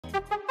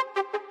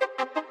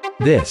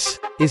This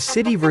is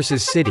City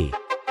vs. City,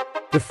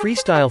 the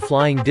freestyle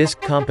flying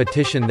disc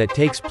competition that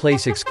takes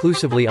place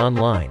exclusively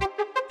online,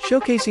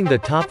 showcasing the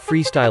top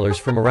freestylers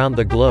from around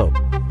the globe.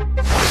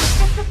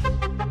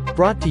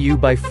 Brought to you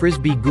by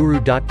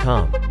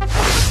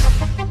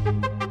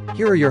FrisbeeGuru.com.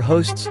 Here are your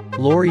hosts,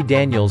 Lori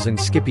Daniels and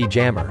Skippy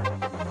Jammer.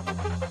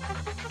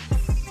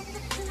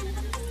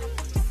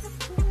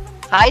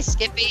 Hi,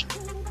 Skippy.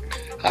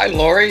 Hi,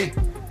 Lori.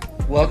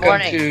 Welcome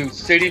Morning. to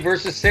City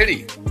vs.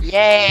 City.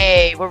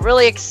 Yay! We're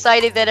really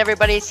excited that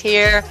everybody's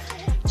here.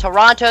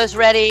 Toronto's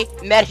ready.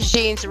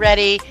 Medellin's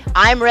ready.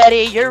 I'm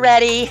ready. You're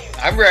ready.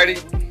 I'm ready.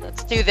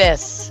 Let's do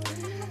this.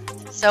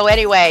 So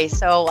anyway,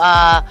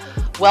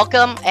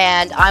 welcome,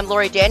 and I'm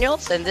Lori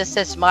Daniels, and this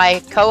is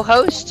my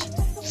co-host,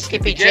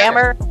 Skippy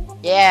Jammer.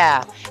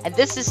 Yeah, and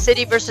this is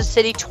City vs.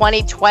 City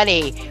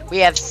 2020. We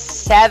have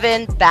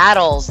 7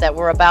 battles that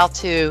we're about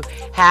to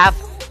have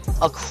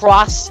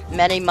across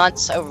many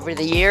months over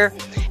the year.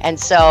 And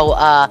so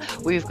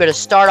we're going to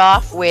start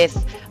off with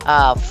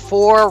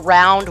 4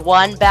 round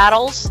 1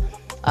 battles.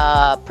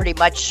 Pretty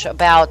much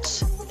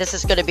this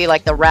is going to be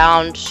like the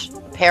round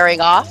pairing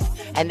off.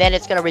 And then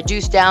it's going to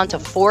reduce down to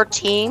 4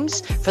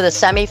 teams for the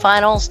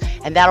semifinals.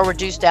 And that'll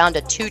reduce down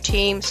to 2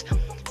 teams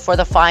for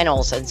the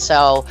finals. And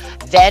so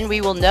then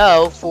we will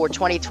know for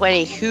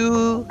 2020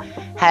 who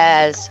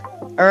has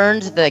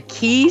earned the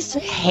keys to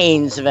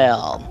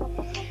Haynesville.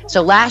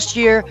 So last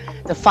year,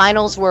 the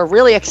finals were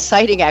really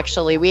exciting,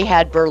 actually. We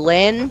had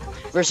Berlin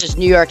versus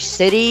New York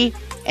City,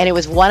 and it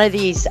was one of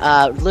these,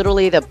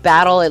 literally the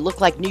battle, it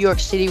looked like New York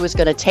City was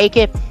going to take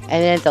it,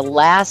 and then at the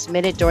last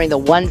minute during the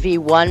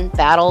 1v1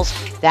 battles,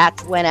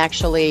 that's when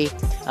actually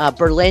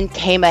Berlin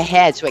came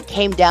ahead, so it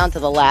came down to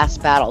the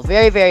last battle.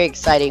 Very, very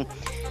exciting.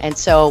 And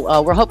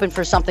so we're hoping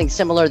for something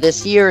similar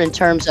this year in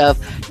terms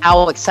of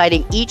how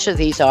exciting each of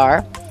these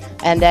are.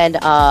 And then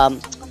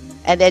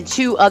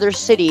 2 other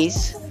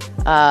cities.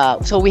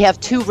 So we have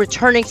 2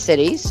 returning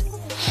cities.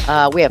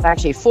 We have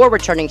actually 4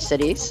 returning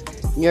cities: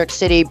 New York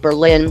City,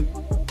 Berlin,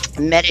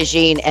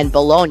 Medellín, and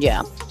Bologna.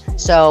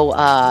 So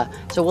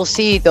we'll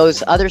see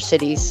those other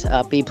cities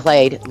be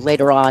played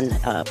later on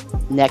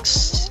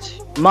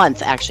next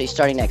month, actually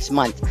starting next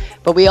month.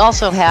 But we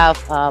also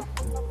have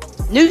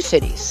new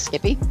cities,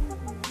 Skippy.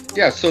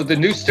 Yeah, so the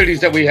new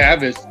cities that we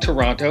have is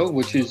Toronto,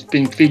 which is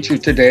being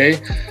featured today.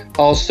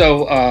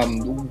 Also,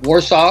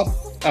 Warsaw,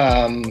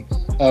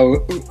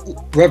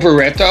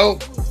 Rovereto,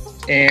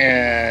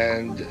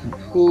 and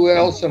who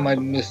else am I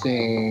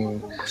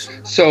missing?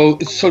 So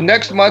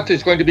next month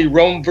is going to be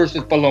Rome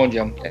versus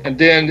Bologna, and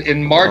then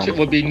in March it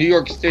will be New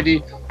York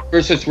City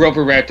versus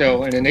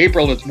Rovereto, and in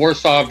April it's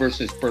Warsaw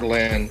versus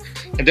Berlin,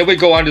 and then we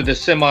go on to the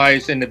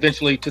semis and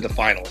eventually to the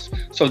finals.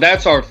 So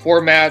that's our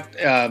format,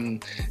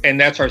 and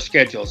that's our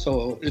schedule.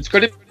 So it's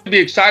going to be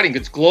exciting.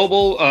 It's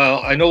global.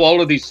 I know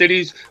all of these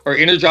cities are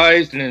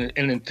energized and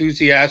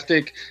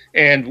enthusiastic,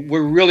 and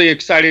we're really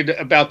excited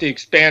about the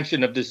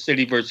expansion of this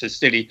city versus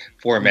city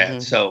format. Mm-hmm.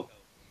 So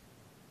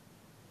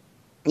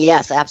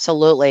yes,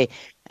 absolutely.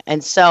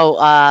 And so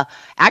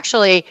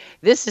actually,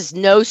 this is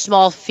no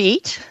small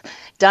feat,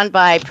 done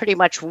by pretty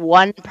much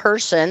one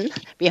person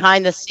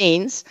behind the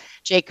scenes,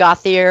 Jake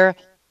Gauthier,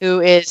 who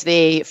is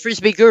the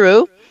Frisbee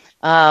Guru.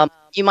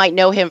 You might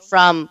know him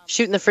from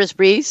Shooting the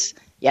Frisbees.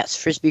 Yes,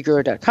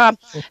 FrisbeeGuru.com.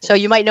 So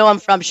you might know him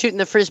from Shooting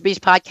the Frisbees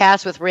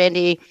podcast with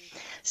Randy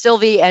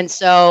Sylvie. And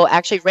so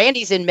actually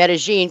Randy's in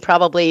Medellin,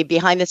 probably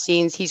behind the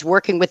scenes. He's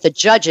working with the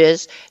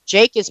judges.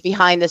 Jake is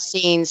behind the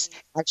scenes,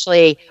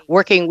 actually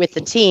working with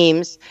the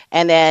teams.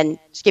 And then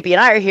Skippy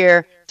and I are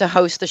here to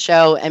host the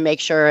show and make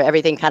sure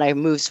everything kind of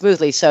moves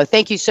smoothly. So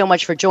thank you so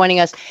much for joining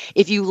us.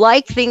 If you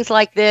like things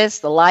like this,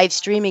 the live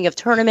streaming of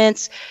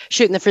tournaments,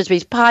 Shooting the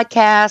Frisbees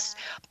podcast,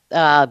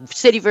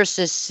 City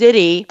versus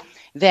City,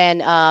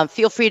 then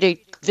feel free to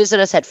visit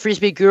us at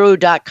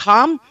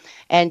FrisbeeGuru.com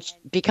and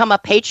become a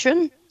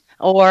patron,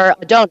 or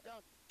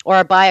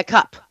buy a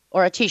cup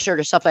or a t-shirt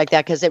or stuff like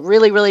that, because it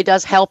really, really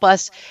does help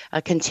us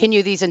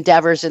continue these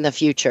endeavors in the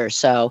future.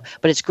 So,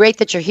 but it's great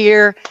that you're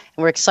here, and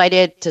we're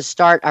excited to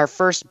start our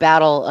first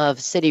battle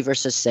of City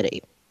versus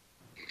City.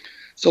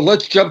 So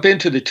let's jump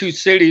into the 2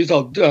 cities.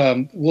 We'll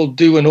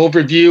do an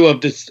overview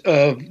of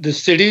the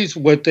cities,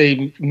 what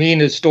they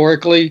mean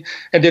historically,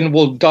 and then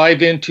we'll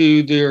dive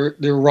into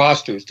their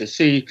rosters to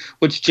see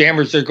which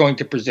jammers they're going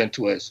to present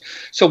to us.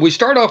 So we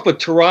start off with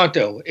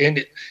Toronto,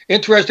 and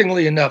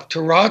interestingly enough,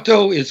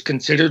 Toronto is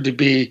considered to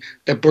be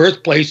the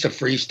birthplace of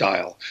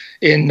freestyle.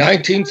 In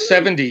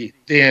 1970,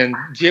 then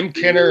Jim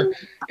Kenner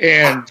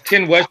and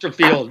Ken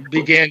Westerfield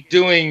began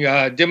doing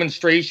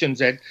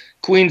demonstrations at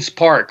Queen's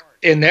Park,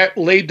 and that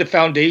laid the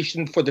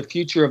foundation for the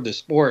future of the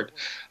sport.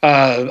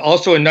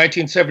 Also in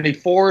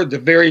 1974, the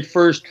very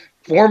first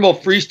formal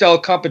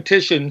freestyle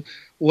competition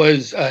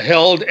was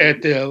held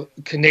at the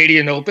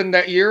Canadian Open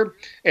that year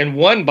and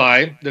won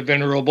by the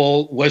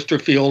venerable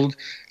Westerfield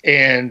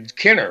and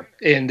Kenner,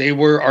 and they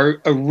were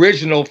our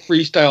original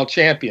freestyle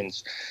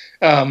champions.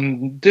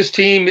 This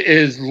team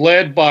is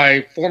led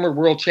by former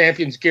world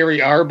champions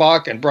Gary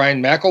Auerbach and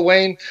Brian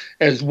McElwain,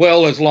 as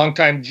well as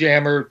longtime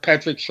jammer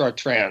Patrick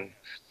Chartrand.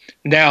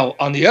 Now,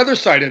 on the other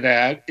side of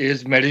that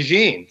is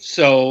Medellín.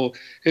 So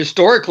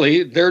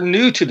historically, they're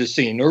new to the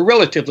scene, or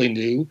relatively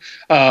new.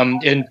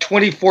 In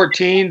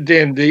 2014,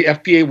 then the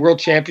FBA World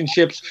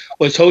Championships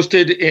was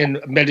hosted in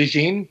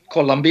Medellín,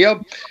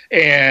 Colombia,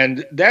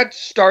 and that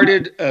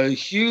started a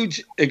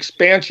huge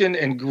expansion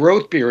and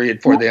growth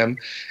period for them.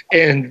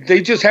 And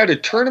they just had a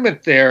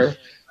tournament there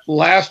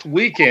last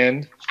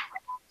weekend,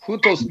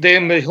 Juntos de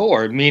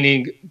Mejor,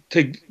 meaning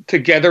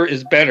together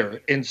is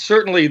better. And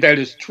certainly that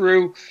is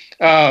true.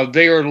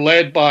 They are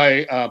led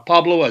by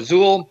Pablo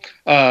Azul.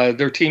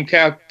 Their team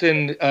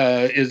captain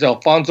is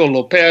Alfonso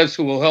Lopez,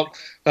 who will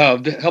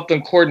help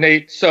them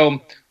coordinate.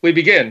 So we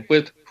begin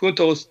with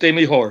Juntos de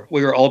Mejor.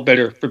 We are all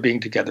better for being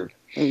together.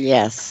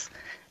 Yes.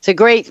 It's a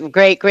great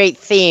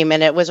theme,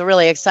 and it was a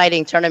really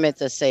exciting tournament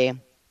to see.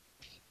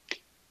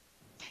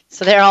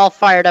 So they're all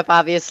fired up,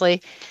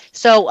 obviously.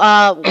 So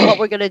what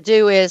we're going to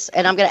do is,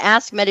 and I'm going to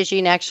ask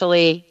Medellín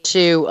actually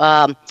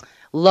to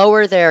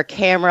lower their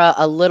camera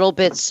a little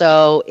bit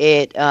so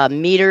it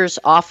meters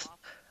off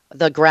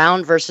the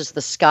ground versus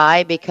the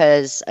sky,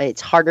 because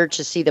it's harder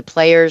to see the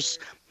players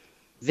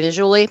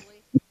visually.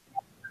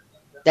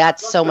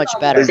 That's so much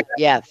better.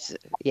 Yes.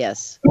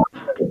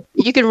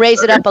 You can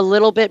raise it up a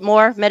little bit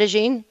more,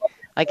 Medellín.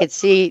 I could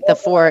see the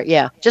four.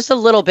 Yeah, just a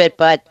little bit,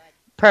 but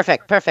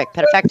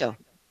perfecto.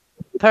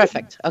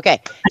 Perfect. Okay.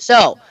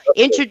 So,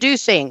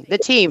 introducing the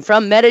team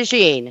from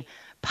Medellín,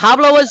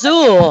 Pablo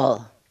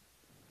Azul.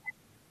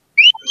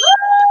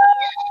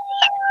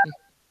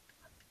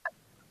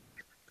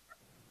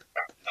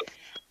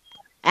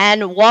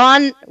 And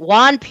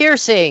Juan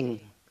Piercing.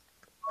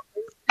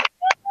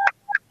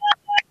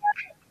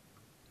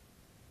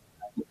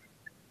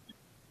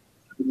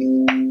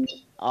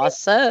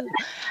 Awesome.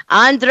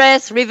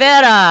 Andres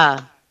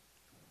Rivera.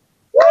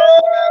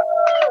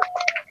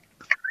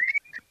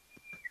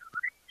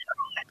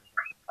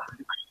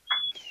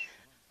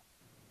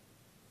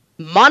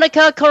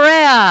 Monica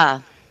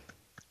Correa.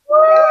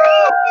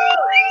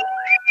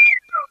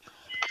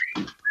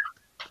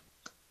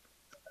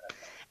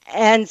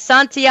 And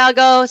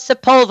Santiago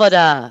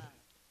Sepulveda.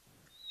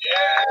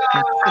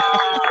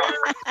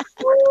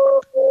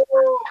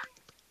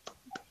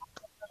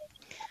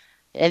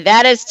 And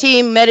that is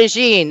Team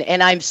Medellín.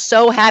 And I'm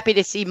so happy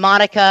to see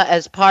Monica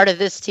as part of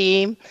this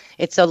team.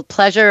 It's a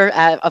pleasure,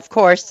 of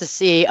course, to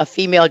see a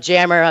female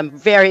jammer. I'm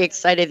very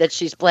excited that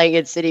she's playing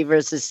in City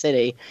versus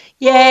City.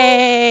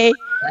 Yay!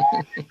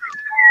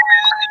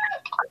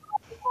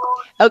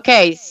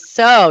 Okay,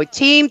 so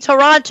Team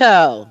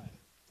Toronto.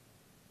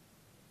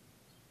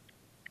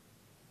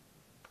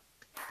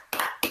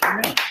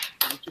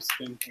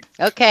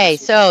 Okay,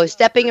 so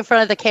stepping in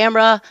front of the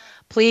camera,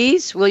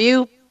 please, will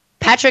you?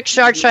 Patrick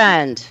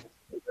Chartrand.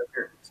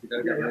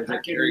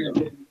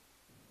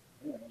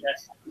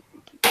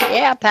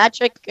 Yeah,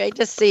 Patrick, great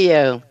to see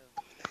you.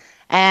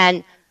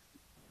 And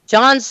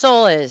John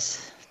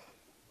Solis.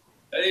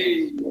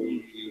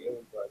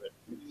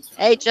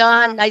 Hey,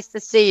 John, nice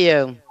to see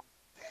you.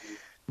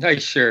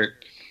 Nice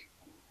shirt.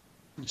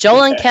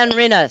 Jolan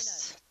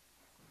Canrinas.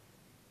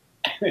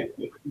 Yeah,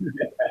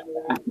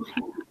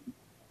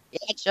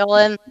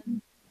 Jolan.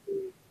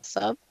 What's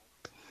up?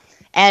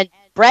 And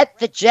Brett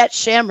the Jet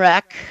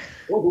Shamrock.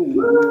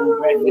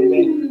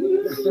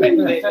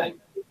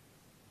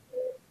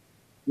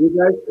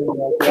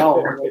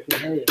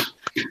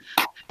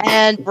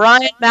 And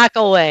Brian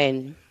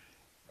McElwain.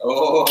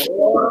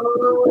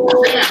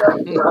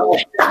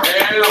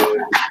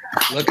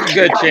 Looking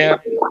good,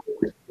 champ.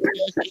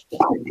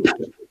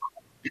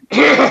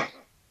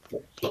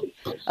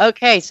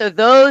 Okay, so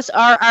those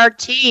are our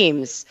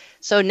teams.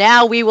 So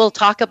now we will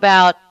talk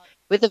about,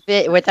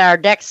 with our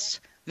next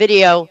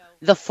video,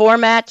 the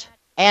format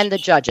and the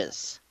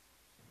judges.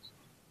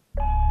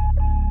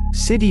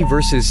 City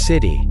versus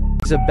City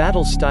is a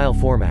battle-style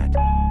format.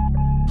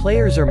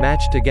 Players are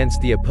matched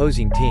against the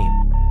opposing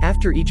team.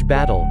 After each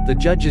battle, the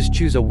judges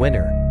choose a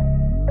winner.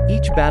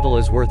 Each battle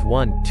is worth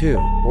 1, 2,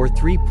 or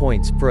 3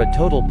 points, for a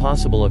total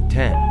possible of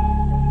 10.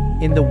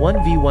 In the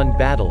 1v1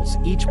 battles,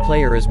 each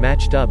player is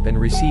matched up and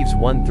receives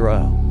 1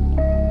 throw.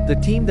 The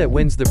team that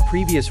wins the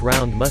previous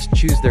round must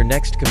choose their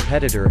next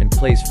competitor and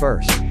plays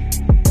first.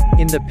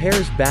 In the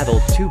pairs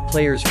battle, 2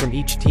 players from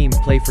each team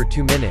play for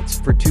 2 minutes,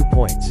 for 2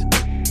 points.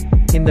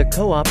 In the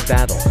co-op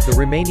battle, the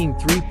remaining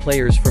 3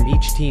 players from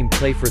each team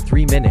play for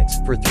 3 minutes,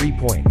 for 3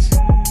 points.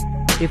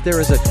 If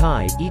there is a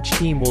tie, each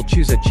team will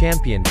choose a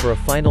champion for a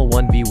final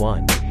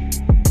 1v1.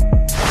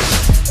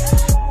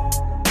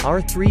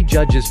 Our 3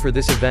 judges for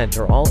this event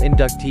are all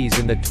inductees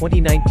in the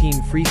 2019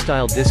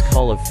 Freestyle Disc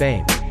Hall of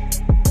Fame.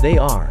 They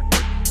are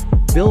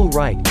Bill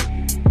Wright,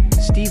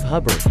 Steve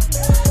Hubbard,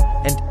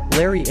 and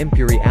Larry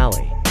Impuri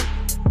Ali.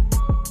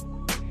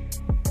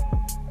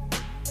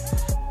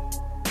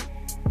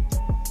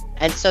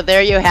 And so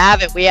there you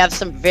have it. We have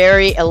some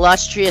very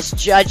illustrious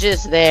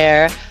judges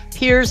there,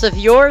 peers of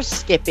yours,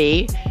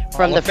 Skippy,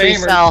 from the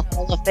Freestyle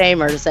Hall of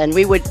Famers, and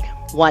we would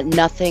want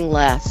nothing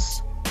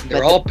less.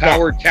 They're all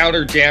power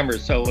counter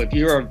jammers, so if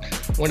you're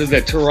one of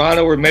the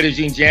Toronto or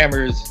Medellín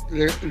jammers,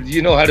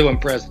 you know how to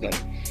impress them.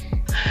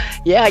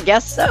 Yeah, I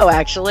guess so,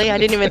 actually. I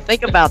didn't even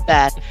think about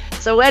that.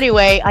 So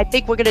anyway, I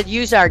think we're going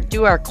to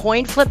do our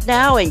coin flip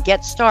now and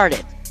get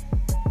started.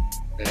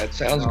 That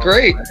sounds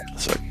great.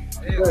 So,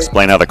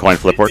 explain how the coin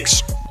flip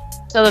works.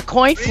 So the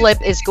coin flip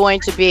is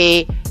going to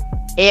be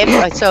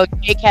so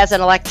Jake has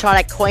an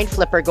electronic coin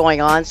flipper going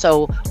on.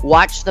 So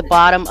watch the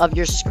bottom of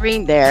your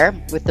screen there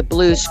with the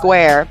blue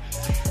square.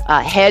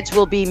 Heads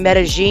will be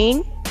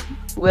Medellín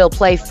will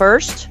play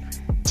first.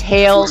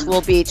 Tails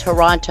will be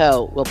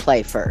Toronto will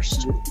play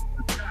first.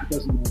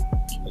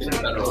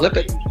 Flip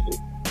it.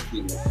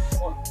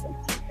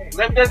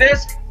 Flip the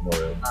disc.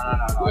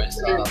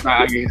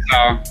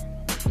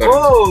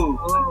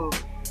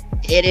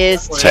 It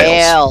is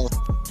tails.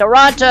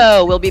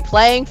 Toronto will be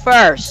playing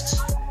first.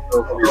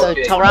 So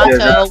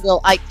Toronto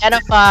will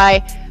identify.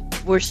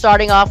 We're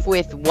starting off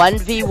with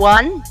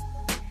 1v1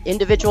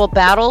 individual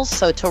battles.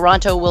 So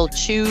Toronto will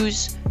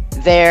choose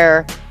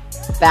their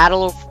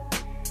battle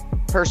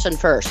person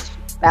first.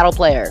 Battle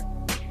player.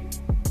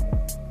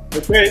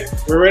 Okay,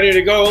 we're ready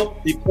to go.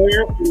 The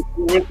player from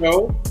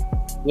Toronto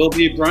will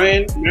be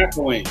Brian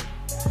McElwain.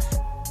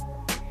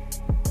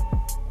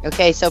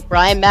 Okay, so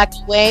Brian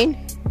McElwain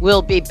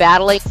will be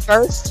battling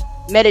first.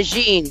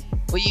 Medellín,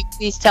 will you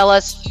please tell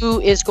us who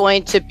is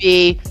going to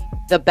be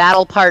the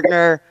battle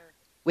partner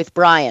with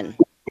Brian?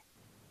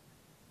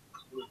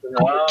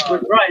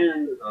 With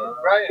Brian.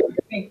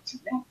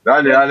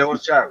 Dale,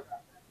 vos, Charco.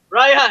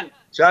 Ryan,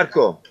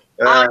 Charco.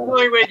 I'm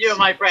going with you,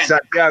 my friend.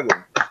 Santiago.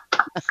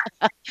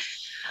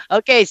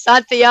 Okay,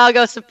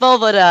 Santiago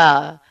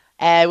Sepulveda.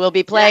 And we'll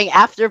be playing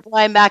after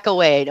Brian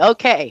McElwain.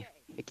 Okay.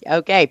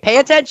 Okay, pay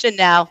attention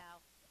now.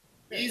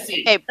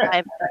 Easy. Okay,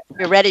 Brian,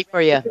 we're ready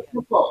for you.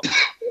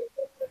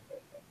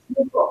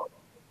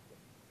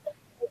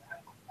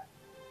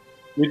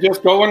 We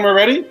just go when we're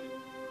ready?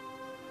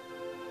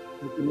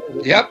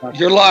 Yep,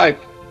 you're live.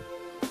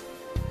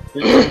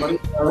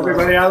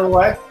 Everybody out of the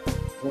way?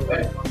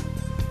 Okay.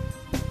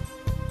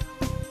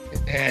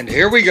 And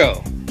here we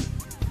go.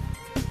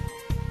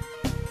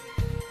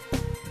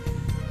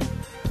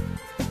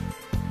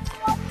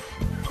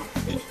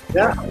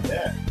 Yeah.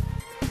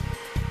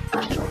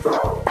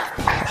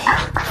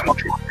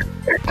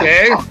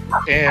 Okay,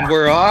 and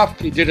we're off.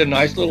 He did a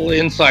nice little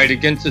insight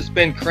against the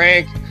spin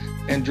crank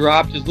and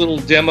dropped his little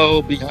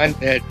demo behind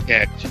that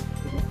catch.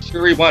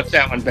 Sure, he wants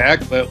that one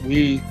back, but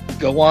we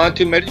go on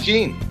to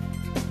Medellín.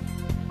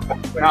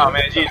 No,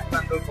 Medellín.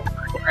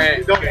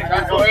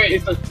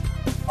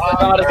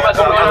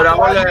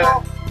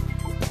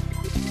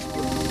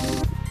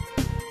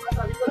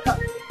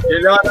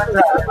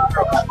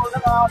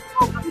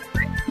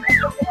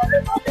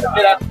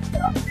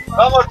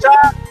 Vamos,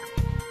 chat.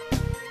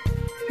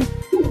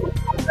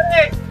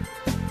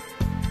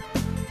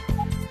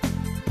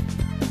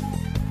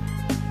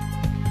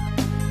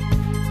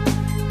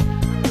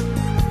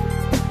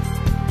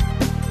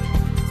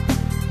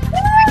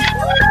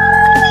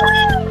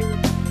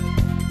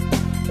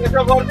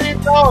 Eso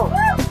gordito.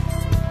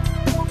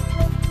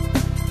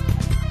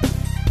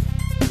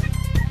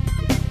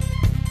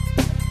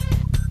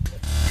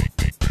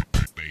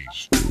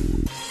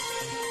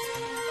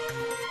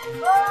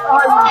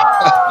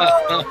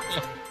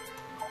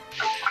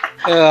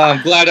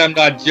 I'm glad I'm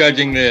not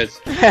judging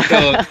this.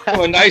 So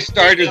a nice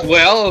start as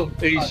well.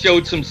 He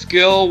showed some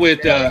skill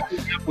with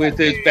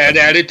his bad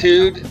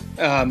attitude,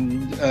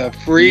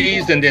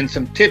 freeze, and then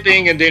some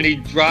tipping, and then he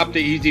dropped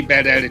the easy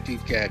bad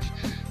attitude catch.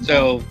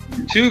 So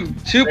two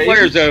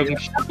players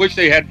wish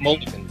they had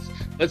mulligans.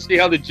 Let's see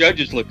how the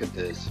judges look at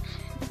this.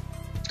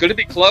 It's going to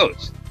be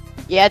close.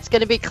 Yeah, it's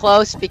going to be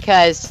close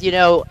because, you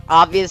know,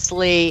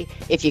 obviously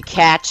if you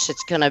catch,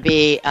 it's going to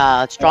be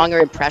a stronger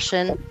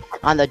impression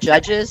on the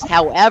judges.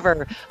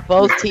 However,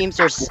 both players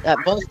are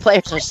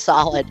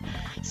solid.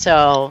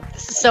 So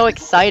this is so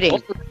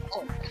exciting.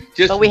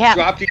 Just but we have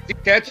drop easy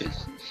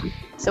catches.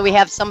 So we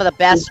have some of the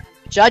best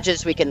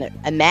judges we can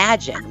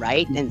imagine,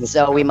 right? And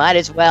so we might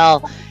as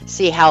well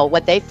see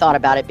what they thought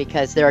about it,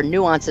 because there are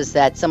nuances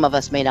that some of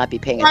us may not be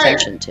paying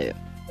attention to.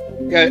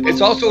 Yeah,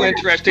 it's also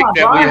interesting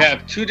that we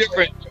have two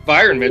different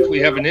environments. We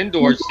have an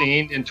indoor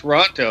scene in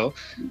Toronto.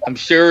 I'm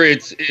sure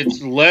it's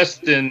less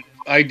than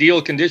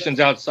ideal conditions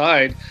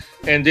outside,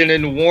 and then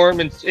in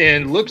warm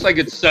and looks like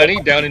it's sunny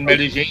down in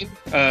Medellín.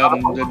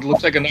 It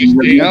looks like a nice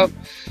day out.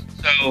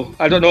 So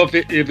I don't know if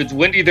it's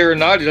windy there or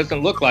not. It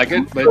doesn't look like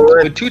it,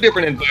 but two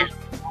different environments.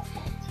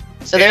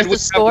 So there's the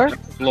score.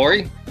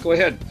 Lori, go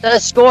ahead. The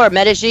score: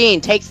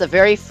 Medellín takes the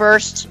very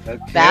first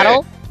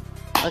battle.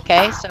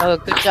 Okay, so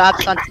good job,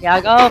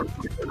 Santiago.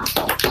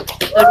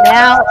 So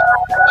now,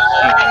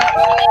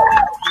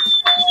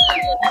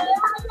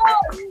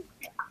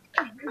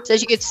 so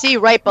as you can see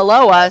right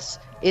below us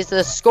is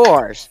the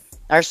scores,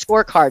 our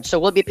scorecard. So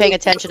we'll be paying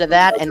attention to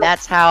that, and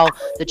that's how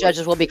the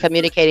judges will be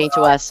communicating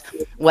to us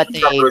what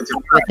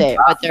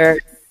their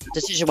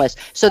decision was.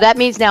 So that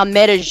means now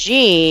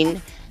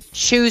Medellín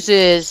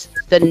chooses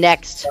the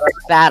next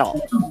battle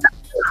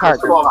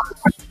partner.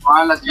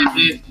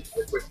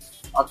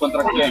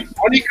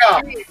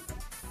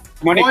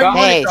 Monica.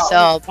 Hey,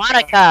 so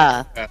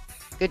Monica,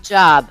 good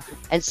job.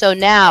 And so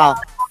now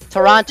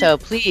Toronto,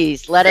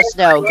 please let us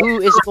know who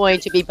is going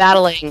to be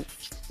battling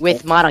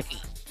with Monica.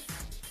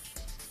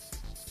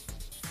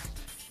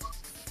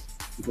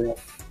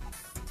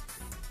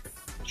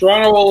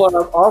 Toronto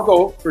will. I'll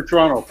go for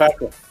Toronto.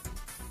 Patrick.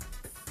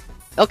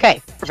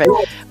 Okay, perfect.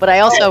 But I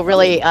also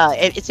really,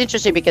 it's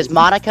interesting because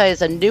Monica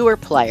is a newer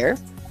player.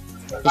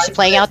 She's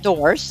playing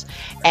outdoors,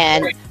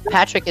 and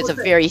Patrick is a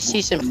very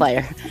seasoned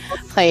player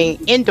playing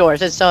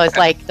indoors. And so it's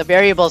like the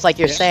variables, like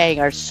you're saying,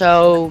 are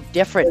so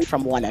different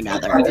from one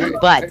another.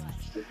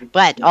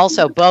 But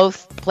also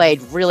both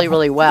played really,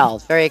 really well.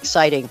 Very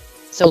exciting.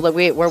 So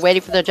we're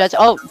waiting for the judge.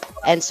 Oh,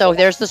 and so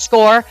there's the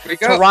score.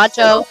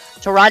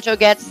 Toronto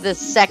gets the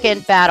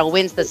second battle,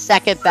 wins the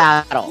second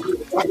battle.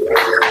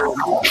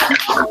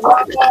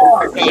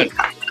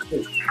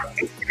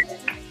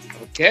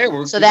 Okay,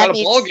 we got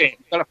a ball game.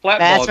 Got a flat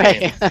ball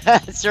game.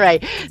 That's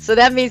right. So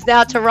that means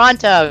now,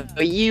 Toronto,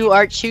 you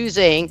are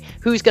choosing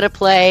who's going to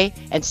play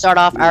and start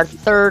off our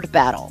third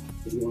battle.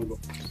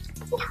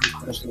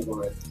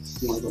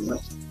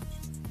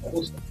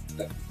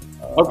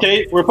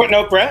 Okay, we're putting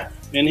out Brett,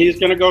 and he's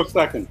going to go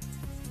second.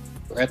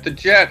 Brett the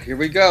Jet. Here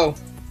we go.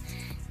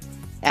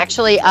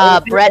 Actually,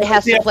 Brett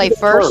has to play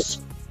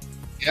first.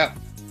 Yeah.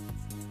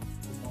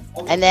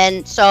 And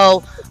then,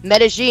 so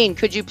Medellín,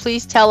 could you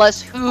please tell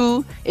us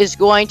who is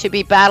going to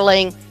be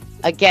battling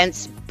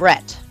against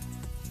Brett?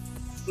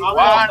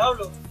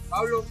 Pablo.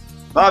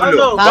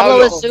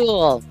 Pablo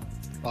Azul.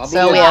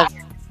 So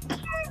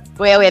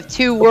we have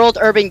two World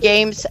Urban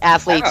Games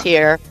athletes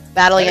here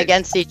battling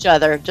against each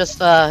other. Just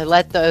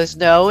let those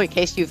know in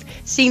case you've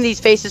seen these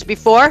faces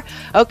before.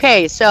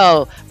 Okay,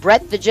 so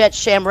Brett the Jet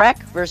Shamrock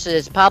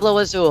versus Pablo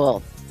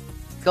Azul.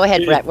 Go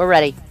ahead, Brett. We're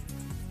ready.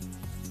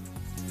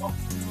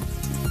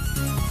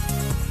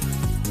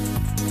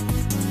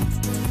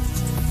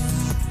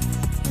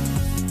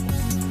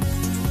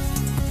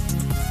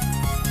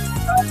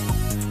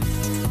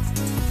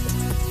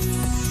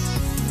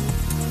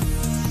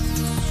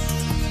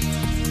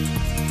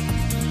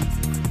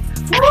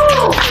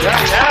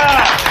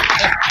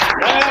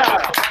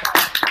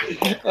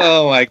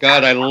 Oh my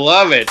God, I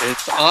love it.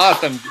 It's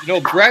awesome. You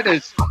know, Brett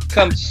has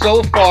come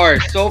so far,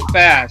 so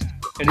fast,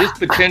 and his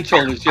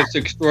potential is just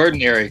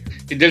extraordinary.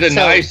 He did a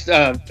nice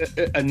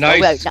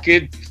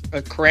skid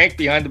crank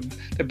behind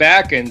the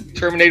back and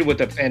terminated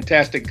with a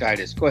fantastic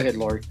guidance. Go ahead,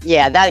 Lori.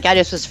 Yeah, that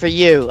guidance was for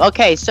you.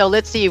 Okay, so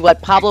let's see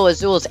what Pablo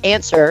Azul's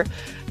answer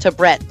to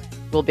Brett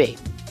will be.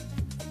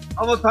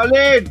 Vamos,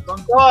 Paulín,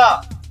 con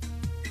toda.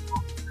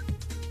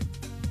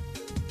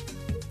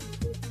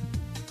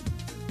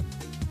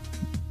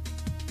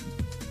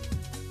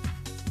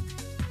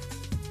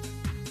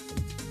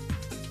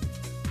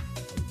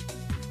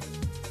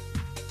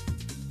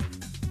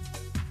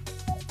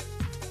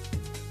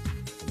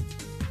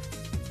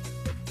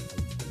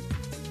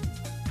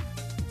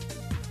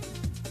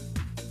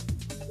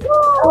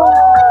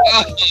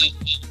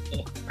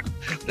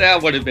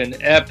 That would have been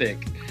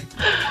epic.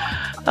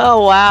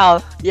 Oh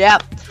wow!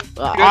 Yep.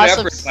 Good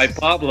Awesome effort by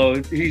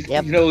Pablo. He's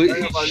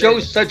he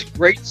shows such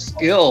great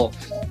skill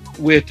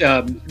with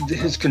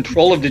his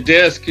control of the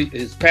disc,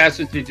 his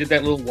passes. He did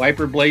that little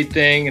wiper blade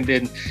thing, and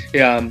then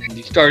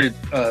he started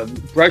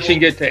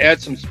brushing it to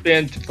add some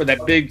spin for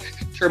that big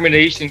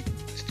termination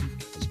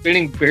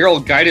spinning barrel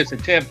guidance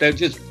attempt. That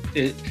just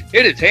hit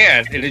his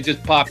hand and it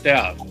just popped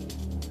out.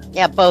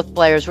 Yeah, both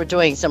players were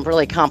doing some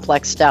really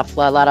complex stuff.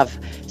 A lot of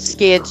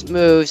skids,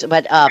 moves,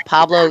 but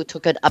Pablo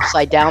took an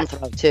upside down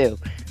throw too.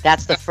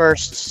 That's the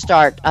first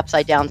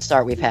upside down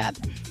start we've had.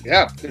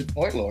 Yeah, good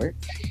point, Lori.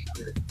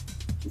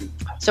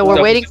 So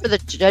we're waiting for the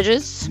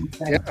judges.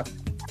 Yeah.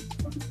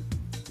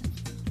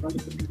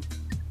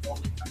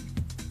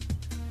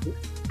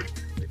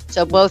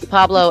 So both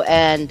Pablo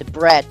and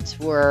Brett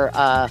were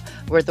at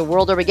the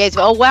World Urban Games.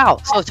 Oh wow!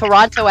 So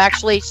Toronto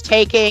actually is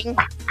taking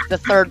the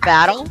third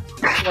battle,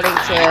 according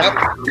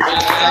to.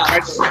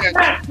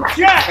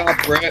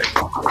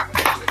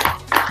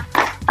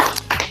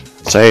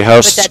 Say,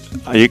 host,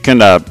 you can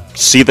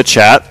see the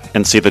chat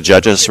and see the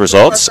judges'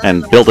 results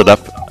and build up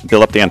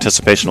the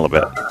anticipation a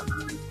little bit.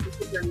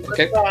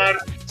 Okay.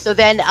 So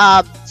then,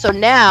 so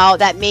now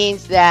that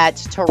means that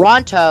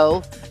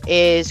Toronto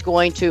is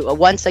going to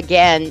once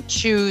again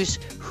choose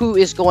who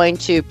is going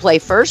to play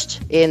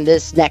first in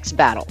this next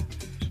battle.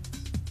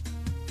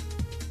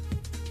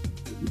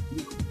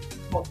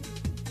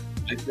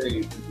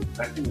 Okay,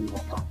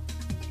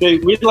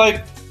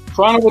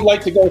 Toronto would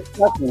like to go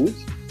second,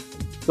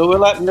 so we'll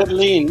let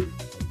Medellín.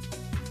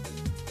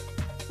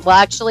 Well,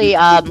 actually,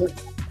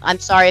 I'm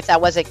sorry if that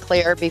wasn't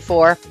clear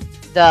before.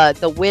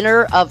 The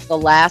winner of the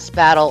last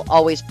battle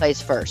always plays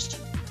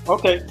first.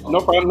 Okay, no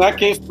problem. In that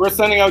case, we're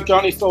sending out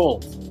Johnny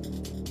Souls.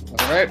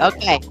 All right.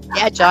 Okay.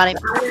 Yeah, Johnny.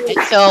 And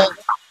so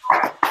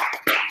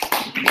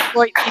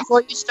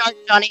before you start,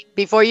 Johnny,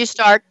 before you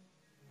start,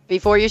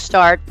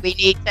 we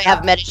need to have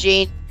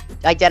Medellín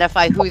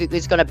identify who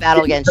is going to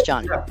battle against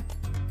Johnny.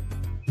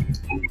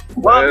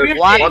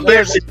 Juan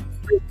Peterson.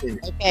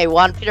 Okay,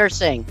 Juan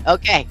Peterson.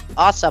 Okay,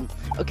 awesome.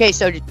 Okay,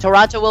 so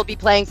Toronto will be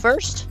playing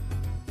first.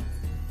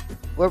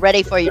 We're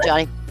ready for you,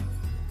 Johnny.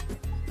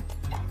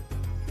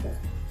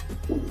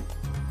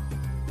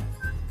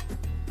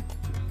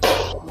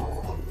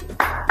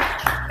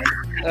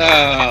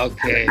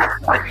 Okay.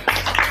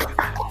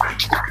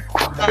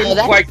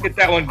 Couldn't quite get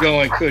that one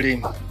going, could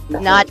he?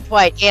 Not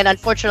quite. And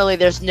unfortunately,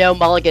 there's no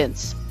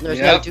mulligans. There's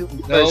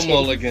no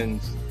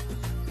mulligans.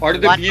 Part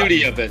of the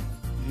beauty of it.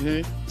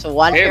 So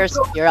Juan Pierce,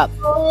 you're up.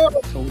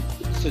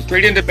 So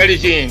straight into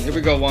Medellín. Here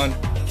we go, Juan.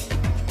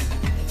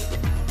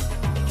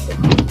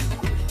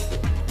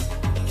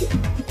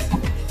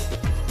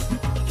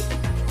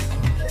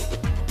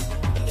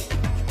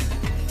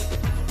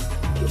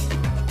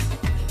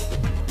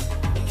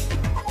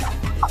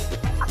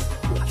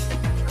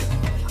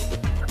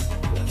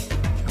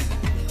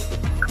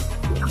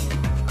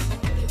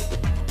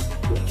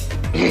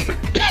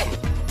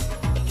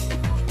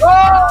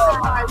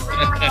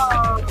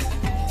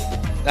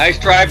 Nice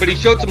try, but he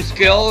showed some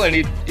skill and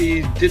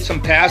he did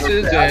some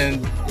passes,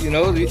 and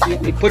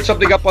he put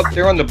something up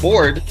there on the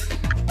board.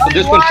 So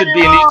this one should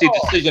be an easy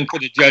decision for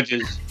the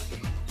judges.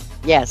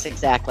 Yes,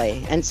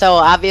 exactly. And so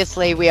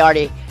obviously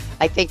I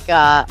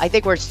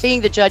think we're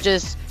seeing the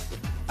judges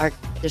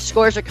the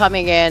scores are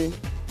coming in.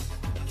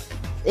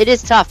 It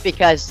is tough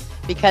because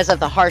of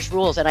the harsh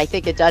rules, and I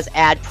think it does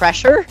add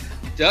pressure.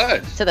 It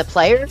does to the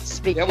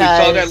players because we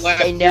saw that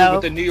last year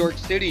with the New York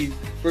City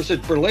versus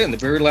Berlin, the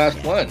very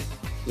last one.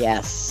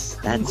 Yes,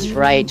 that's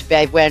right.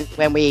 When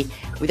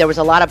there was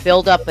a lot of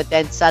buildup, but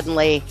then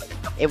suddenly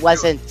it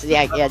wasn't.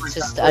 It's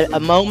just a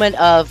moment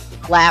of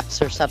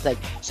lapse or something.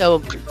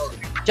 So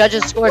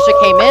judges' scores that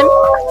came in.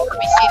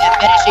 We see that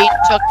Medellín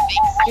took the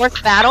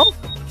fourth battle.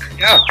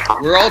 Yeah,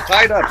 we're all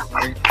tied up.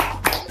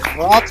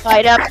 We're all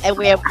tied up, and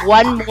we have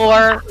one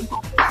more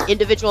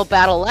individual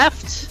battle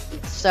left.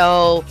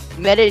 So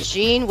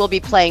Medellín will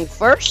be playing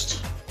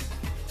first.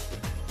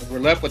 We're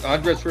left with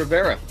Andres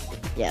Rivera.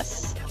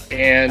 Yes.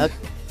 And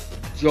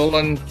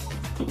Jolan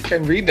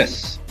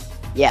Kenridas.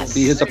 Yes.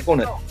 Will be his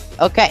opponent.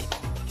 Okay.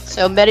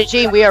 So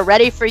Medellín, we are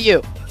ready for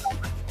you.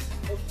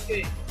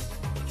 Okay.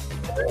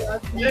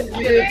 We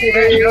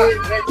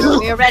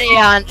are ready,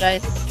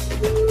 Andres.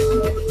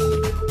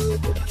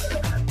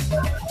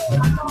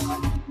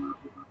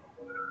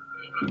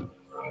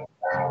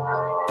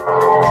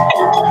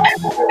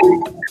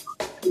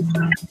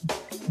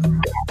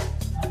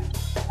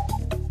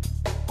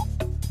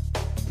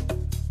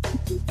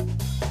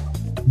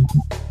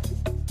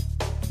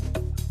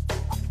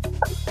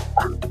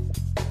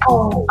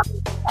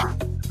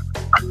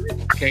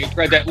 Okay, he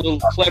tried that little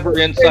clever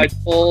inside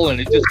pull,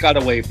 and it just got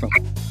away from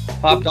him.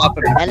 Popped off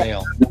of his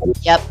nail.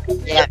 Yep.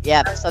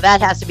 So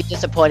that has to be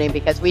disappointing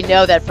because we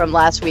know that from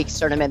last week's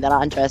tournament that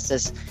Andres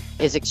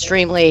is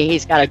extremely.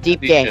 He's got a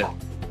deep game.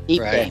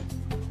 Deep game.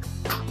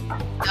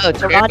 Oh,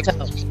 Toronto.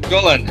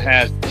 Jolan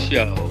has the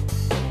show.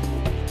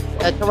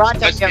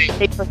 Toronto,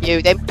 for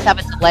you. They must have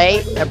a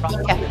delay in their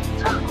broadcast.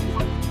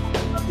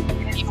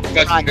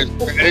 Discussing their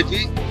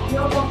strategy.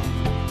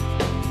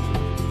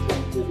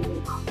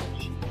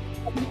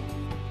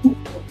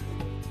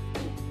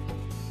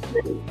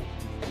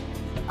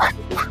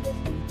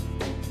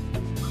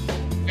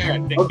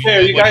 Okay,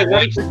 are you guys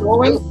ready for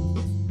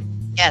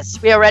going?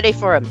 Yes, we are ready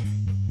for him.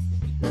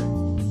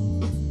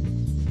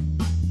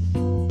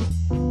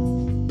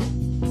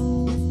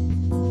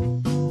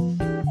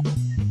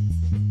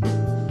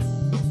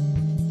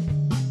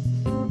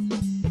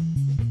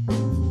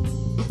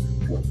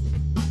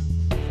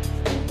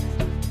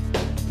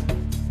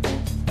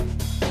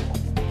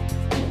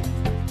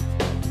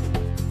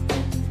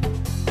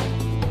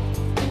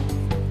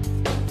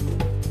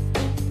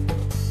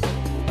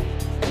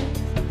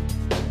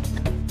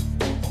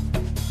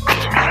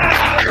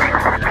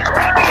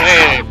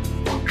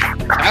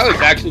 That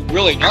was actually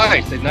really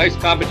nice. A nice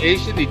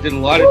combination. He did a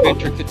lot of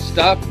intricate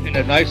stuff and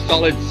a nice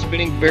solid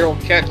spinning barrel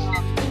catch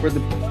for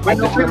the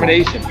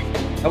determination.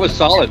 That was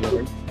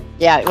solid.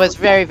 Yeah, it was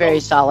very,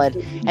 very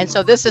solid. And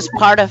so this is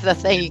part of the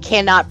thing. You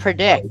cannot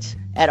predict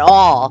at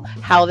all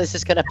how this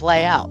is going to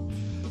play out.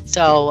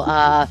 So,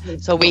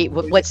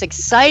 what's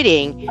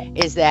exciting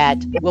is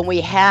that when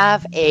we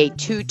have a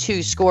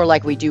 2-2 score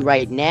like we do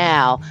right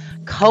now,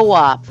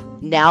 co-op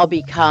now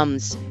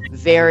becomes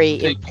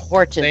very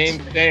important. Same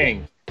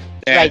thing.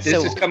 Right,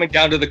 this is coming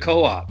down to the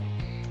co-op.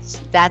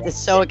 That is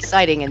so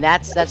exciting, and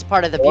that's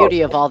part of the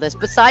beauty of all this.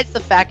 Besides the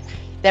fact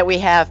that we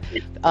have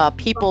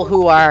people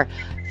who are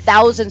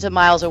thousands of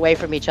miles away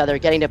from each other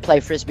getting to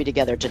play frisbee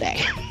together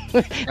today.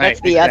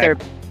 That's the other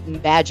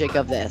magic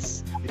of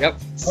this. Yep.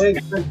 So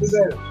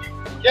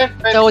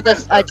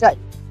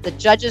the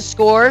judges'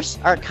 scores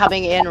are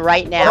coming in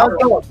right now.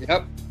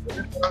 Yep.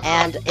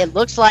 And it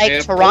looks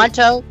like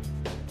Toronto.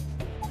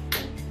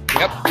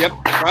 Yep.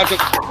 Toronto.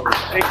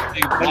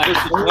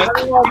 So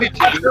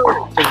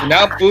we're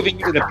now moving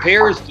into the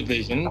pairs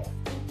division.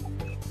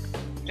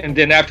 And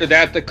then after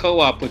that, the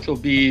co-op, which will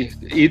be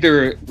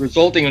either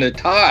resulting in a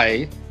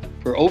tie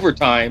for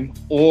overtime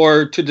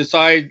or to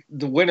decide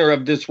the winner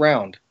of this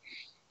round.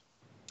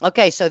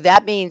 Okay, so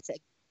that means at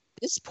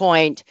this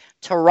point,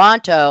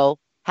 Toronto,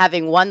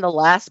 having won the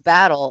last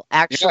battle,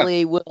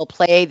 actually will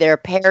play their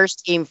pairs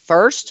team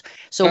first.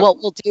 So what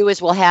we'll do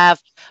is we'll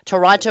have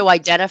Toronto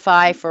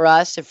identify for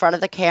us in front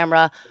of the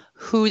camera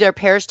who their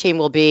pairs team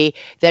will be.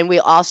 Then we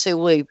also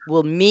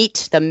will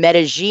meet the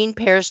Medellín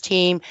pairs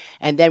team,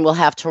 and then we'll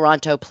have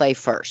Toronto play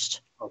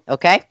first.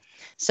 Okay?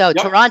 So,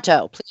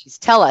 Toronto, please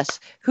tell us,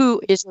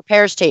 who is your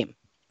pairs team?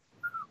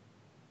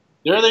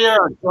 There they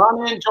are,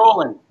 Johnny and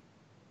Jolin.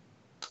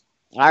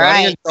 All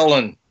right. And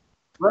Jolin.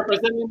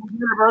 Representing the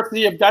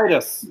University of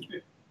Gaitas.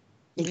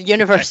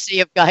 University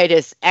of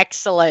Gaitas.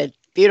 Excellent.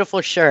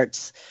 Beautiful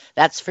shirts.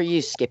 That's for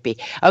you, Skippy.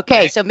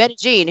 Okay, so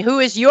Medellín, who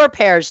is your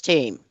pairs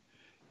team?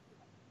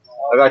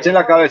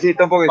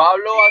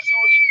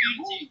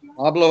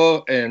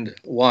 Pablo and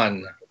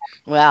Juan.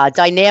 Well,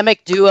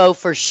 dynamic duo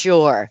for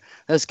sure.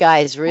 Those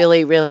guys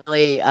really,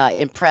 really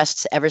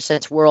impressed ever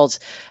since Worlds,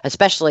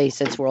 especially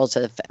since Worlds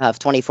of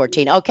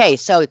 2014. Okay,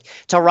 so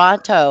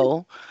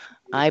Toronto,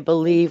 I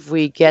believe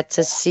we get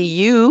to see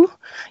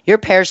your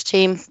pairs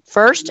team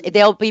first.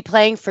 They'll be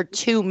playing for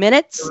 2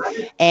 minutes,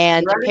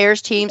 and the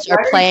pairs teams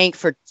are playing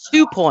for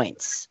 2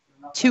 points.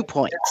 2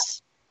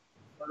 points.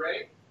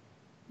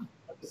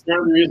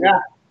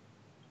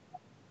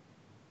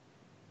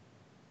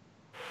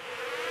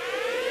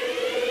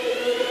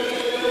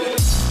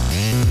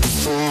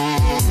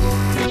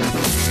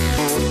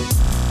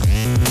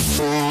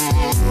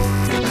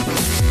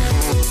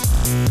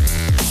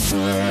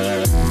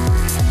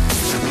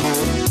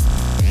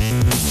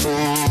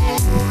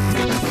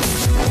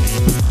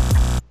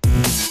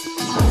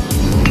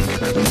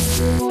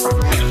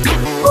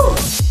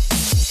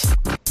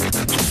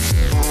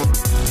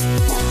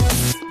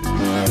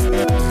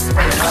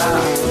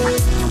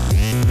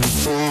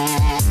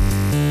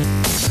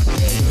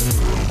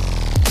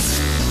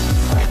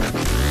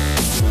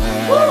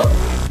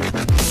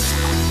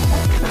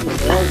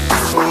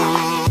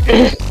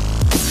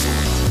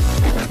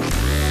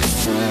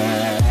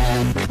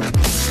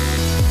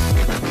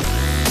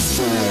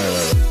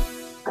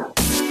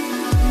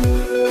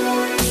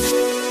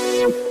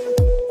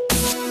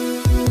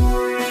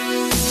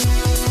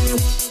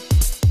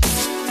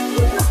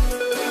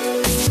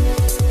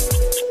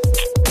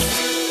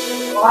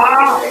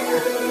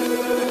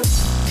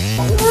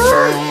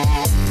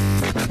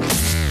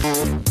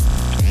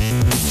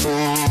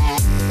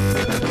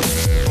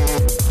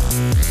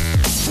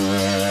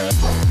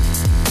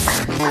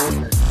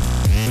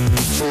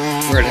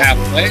 We're at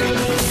halfway.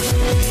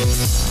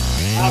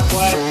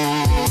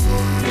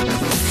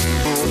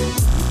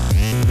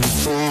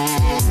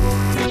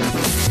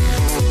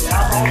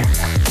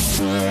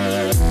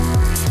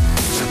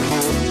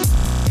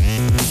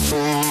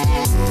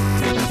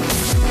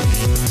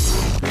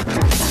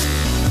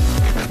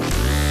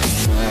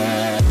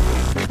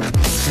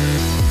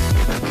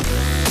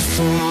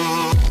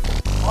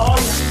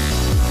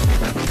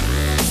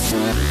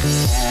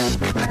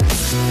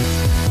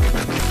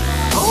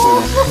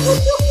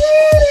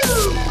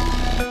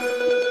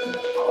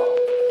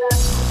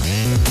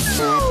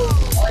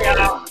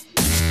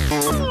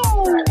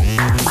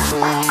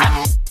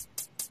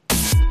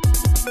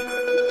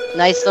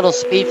 Nice little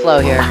speed flow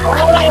here.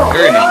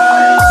 Very nice.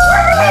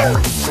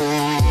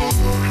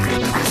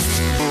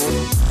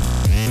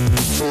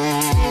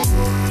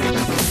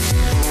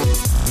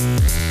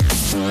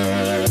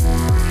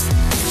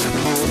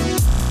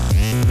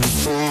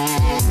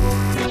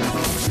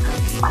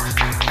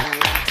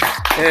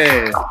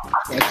 Hey,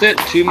 that's it.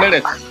 2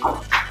 minutes.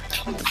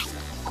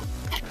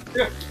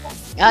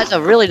 That's a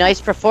really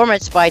nice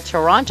performance by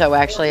Toronto,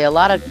 actually. A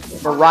lot of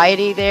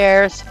variety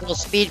there, a little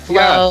speed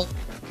flow. Yeah.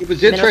 It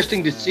was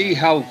interesting to see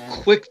how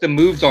quick the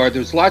moves are.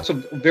 There's lots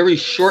of very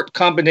short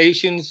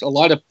combinations, a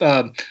lot of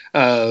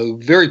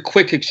very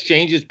quick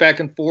exchanges back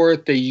and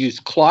forth. They use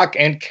clock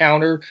and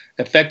counter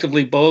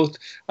effectively both.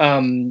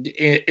 And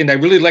I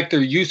really like their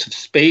use of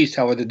space,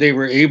 how they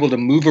were able to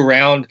move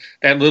around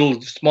that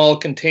little small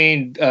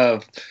contained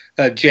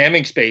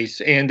jamming space,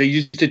 and they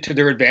used it to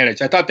their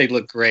advantage. I thought they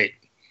looked great.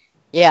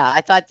 Yeah,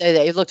 I thought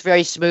it looked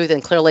very smooth,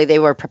 and clearly they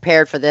were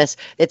prepared for this.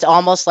 It's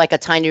almost like a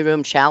tiny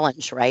room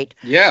challenge, right?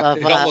 Yeah,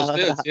 it almost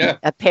is. Yeah,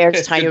 a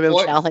pairs tiny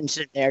room challenge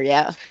in there.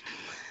 Yeah.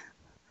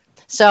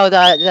 So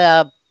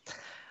the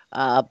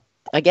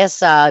I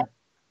guess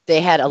they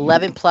had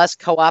 11 plus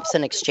co-ops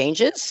and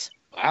exchanges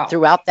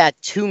throughout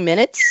that 2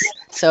 minutes.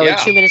 So in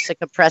 2 minutes to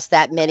compress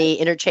that many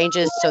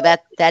interchanges, so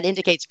that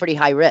indicates pretty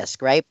high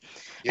risk, right?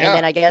 Yeah. And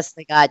then I guess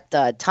they got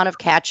a ton of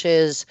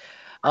catches.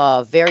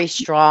 Very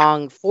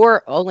strong,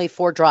 only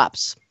 4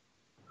 drops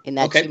in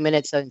that 2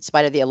 minutes in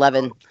spite of the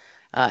 11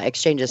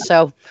 exchanges.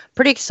 So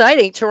pretty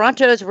exciting.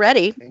 Toronto is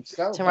ready.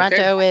 So.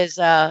 Toronto is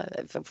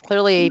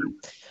clearly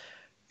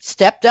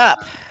stepped up.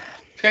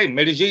 Okay,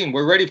 Medellín,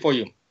 we're ready for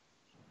you.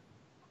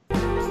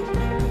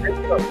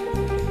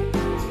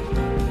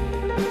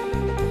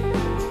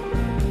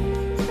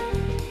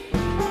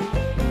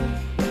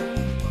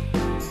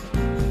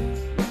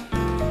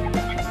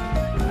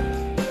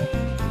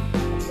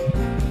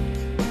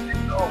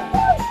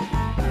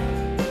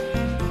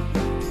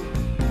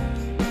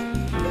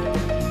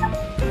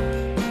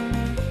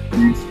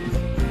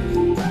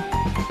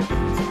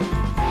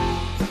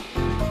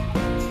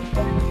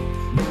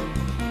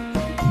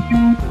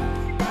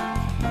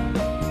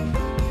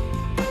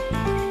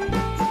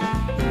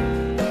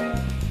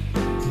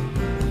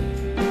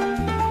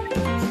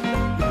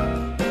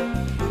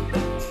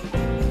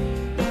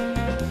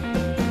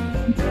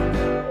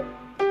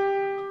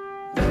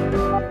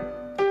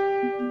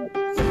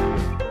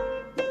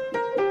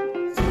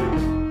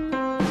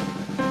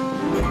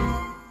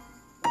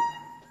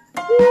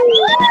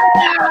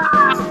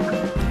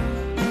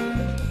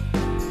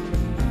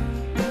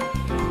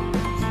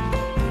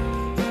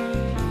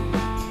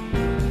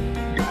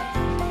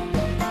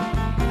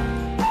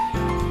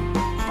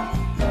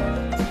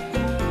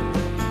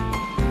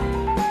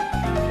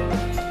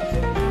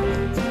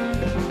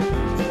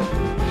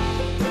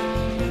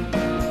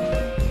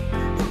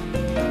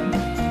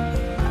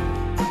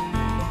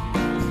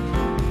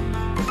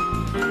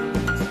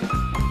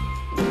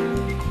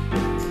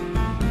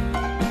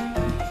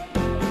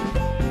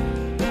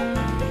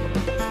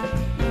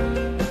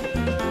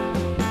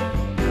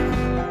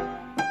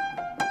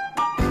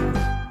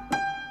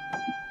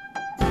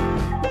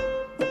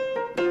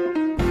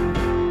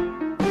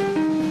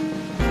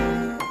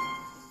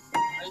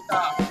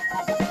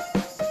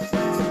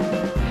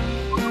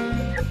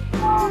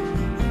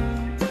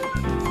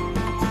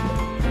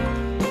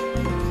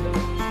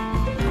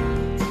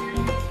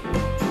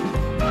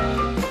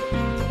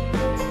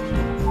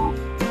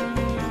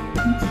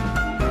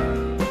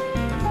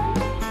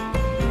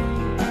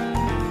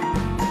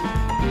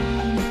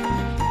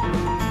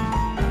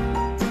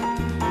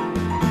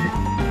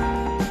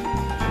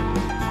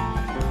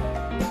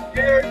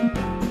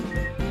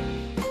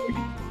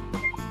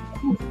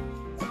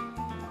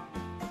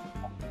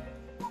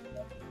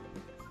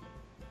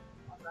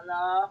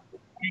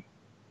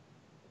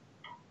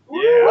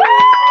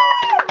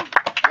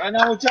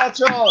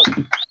 muchachos.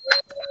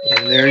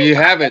 And there you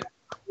have it.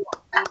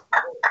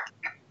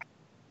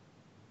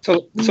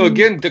 So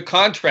again, the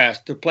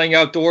contrast. They're playing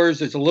outdoors.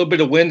 There's a little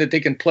bit of wind that they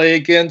can play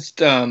against,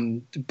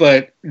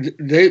 but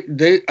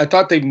I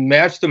thought they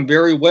matched them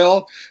very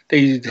well.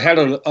 They had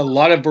a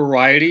lot of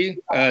variety.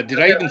 Did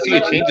I even see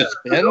a change of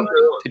spin?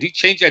 Did he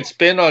change that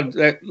spin on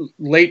that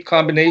late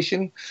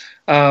combination?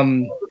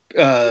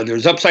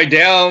 There's upside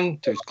down.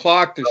 There's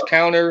clock. There's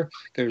counter.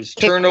 There's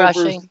Kick turnovers.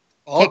 crushing.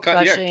 All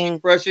kinds. Yeah,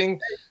 kick rushing.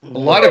 A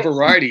lot of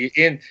variety.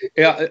 And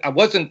I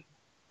wasn't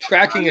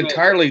tracking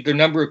entirely the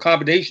number of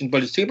combinations,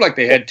 but it seemed like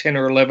they had 10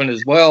 or 11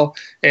 as well,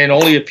 and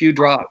only a few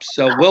drops.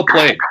 So well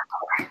played.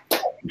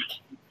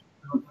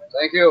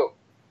 Thank you.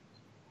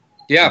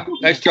 Yeah,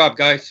 nice job,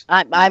 guys.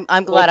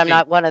 I'm glad I'm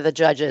not one of the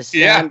judges.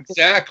 Yeah,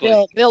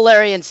 exactly. Bill,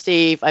 Larry, and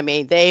Steve. I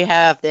mean, they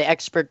have the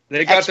expert.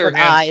 They got their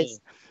hands eyes.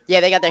 full. Yeah,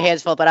 they got their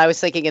hands full. But I was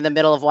thinking in the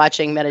middle of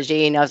watching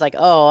Medellín, I was like,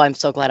 oh, I'm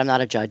so glad I'm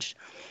not a judge.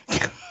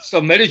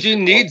 So Medellín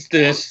needs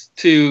this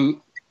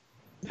to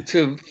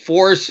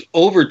force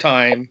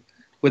overtime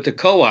with the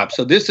co-op.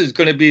 So this is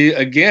going to be,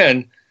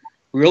 again,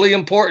 really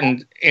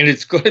important, and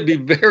it's going to be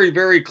very,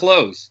 very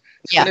close.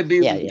 It's going to be,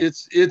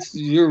 it's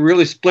you're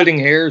really splitting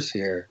hairs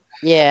here.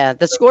 Yeah,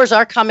 the scores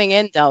are coming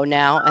in though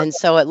now, and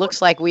so it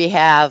looks like we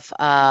have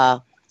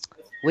 1,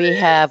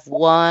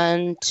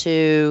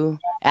 2.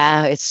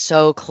 It's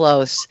so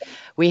close.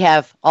 We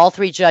have all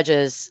 3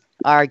 judges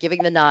are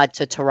giving the nod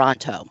to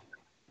Toronto.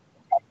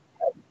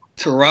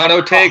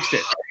 Toronto takes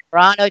it.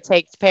 Toronto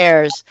takes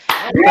pairs,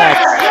 but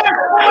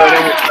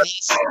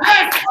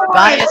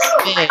by a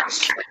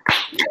smidge.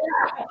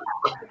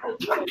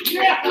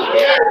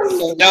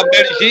 So now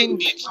Medellín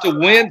needs to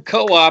win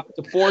co-op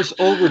to force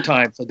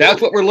overtime. So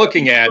that's what we're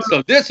looking at.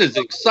 So this is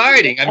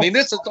exciting. I mean,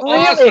 this is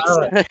awesome.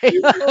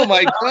 Oh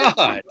my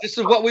God. This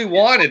is what we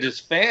wanted as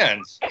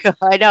fans.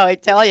 I know, I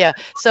tell you.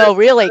 So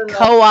really,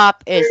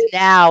 co-op is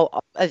now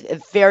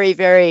very,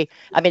 very,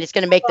 I mean, it's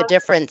going to make the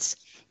difference.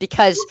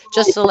 Because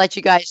just to let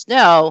you guys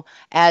know,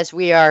 as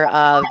we are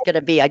going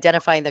to be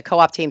identifying the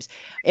co-op teams,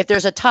 if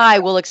there's a tie,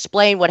 we'll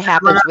explain what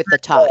happens with the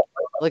tie.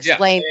 We'll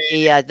explain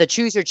the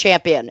choose your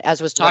champion,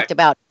 as was talked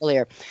about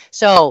earlier.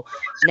 So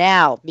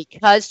now,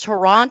 because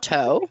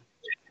Toronto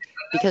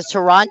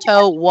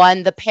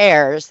won the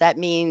pairs, that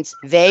means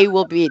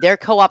their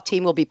co-op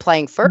team will be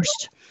playing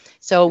first.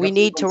 So we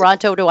need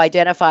Toronto to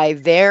identify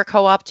their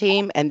co-op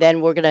team, and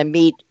then we're going to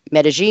meet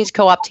Medellín's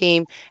co-op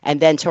team, and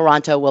then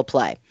Toronto will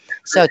play.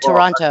 So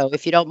Toronto,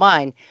 if you don't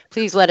mind,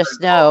 please let us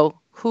know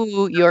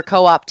who your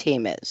co-op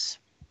team is.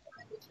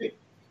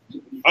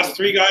 Us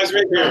 3 guys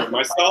right here,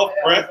 myself,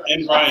 Brett,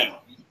 and Brian.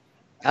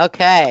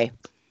 Okay.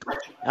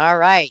 All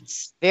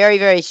right. Very,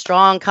 very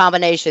strong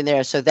combination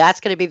there. So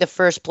that's going to be the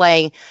first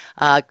playing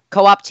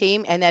co-op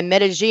team. And then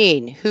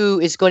Medellín, who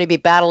is going to be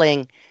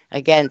battling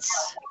against,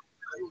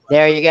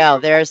 there you go.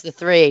 There's the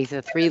 3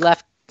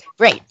 left.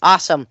 Great.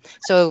 Awesome.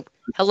 So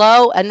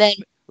hello. And then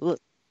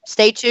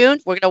stay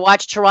tuned. We're going to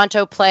watch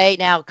Toronto play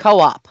now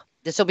co-op.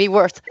 This will be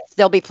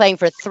they'll be playing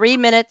for 3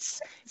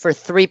 minutes for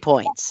 3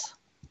 points.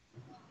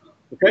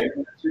 Okay.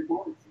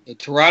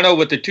 Toronto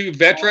with the 2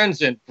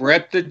 veterans and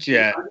Brett the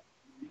Jet.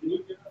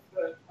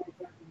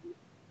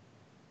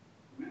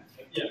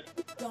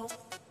 Don't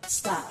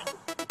stop.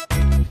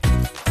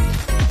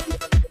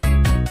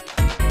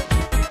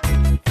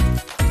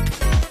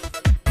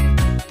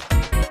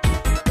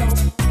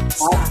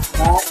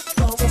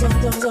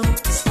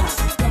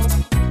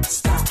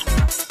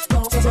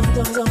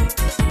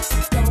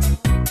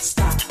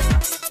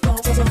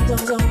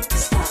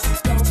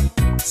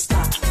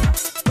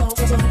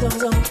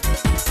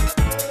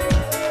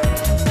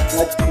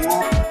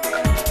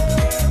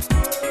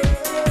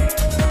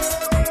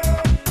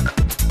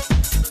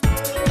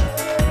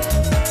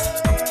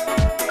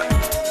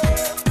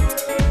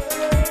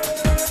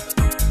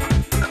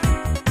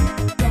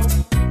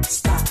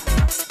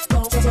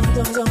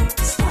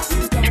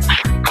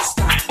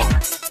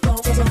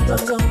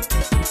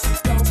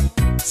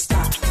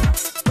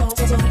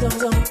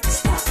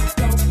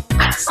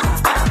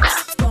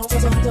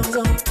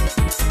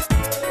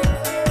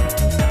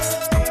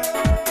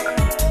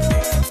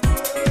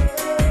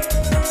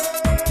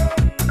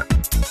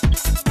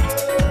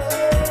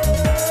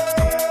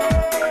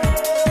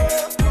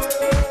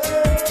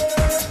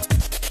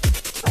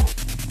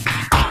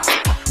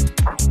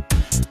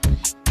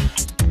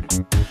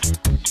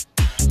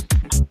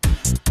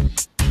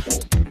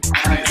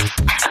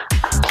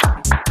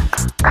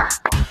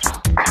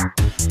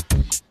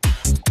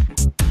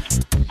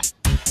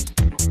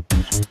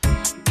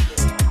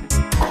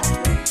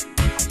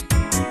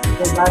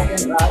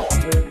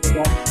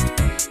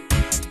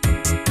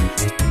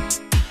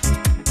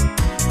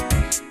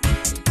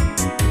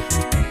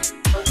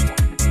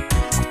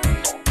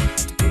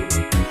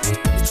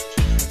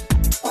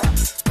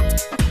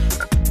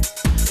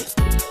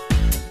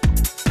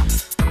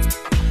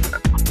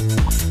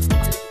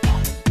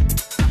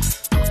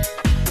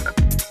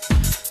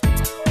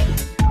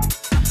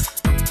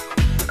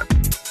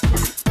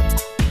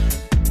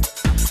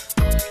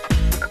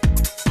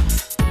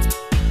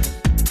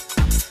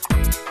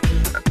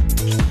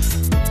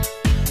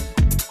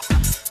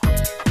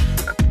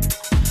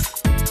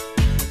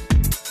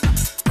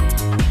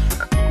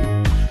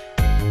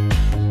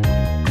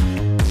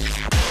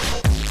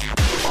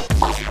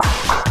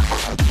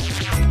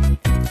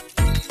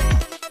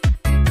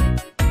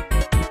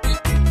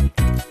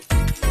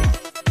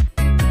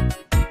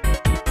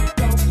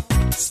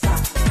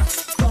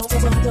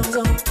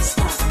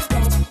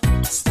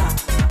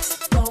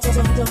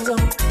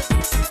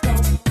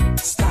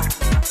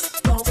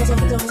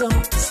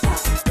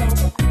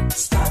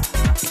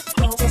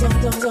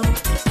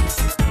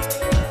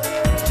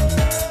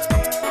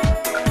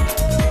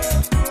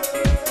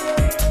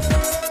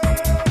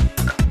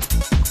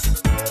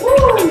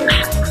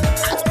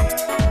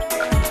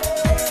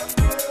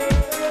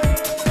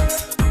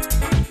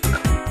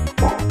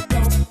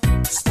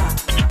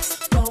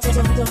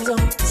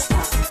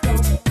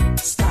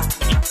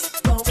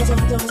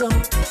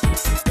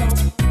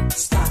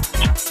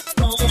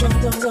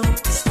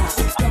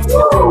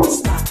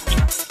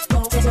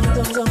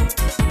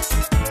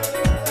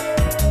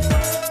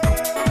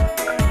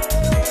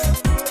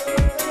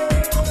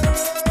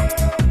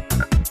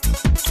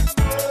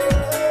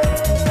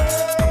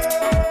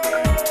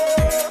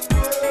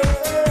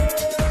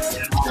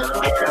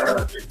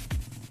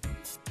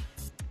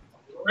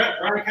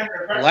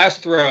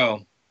 Last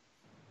throw.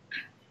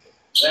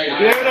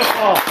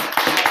 Beautiful.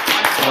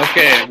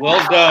 Okay,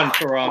 well done,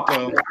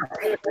 Toronto.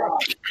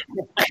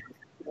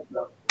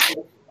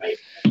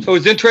 So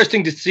it's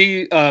interesting to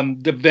see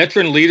the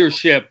veteran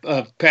leadership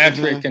of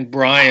Patrick and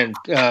Brian.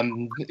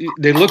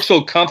 They look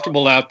so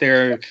comfortable out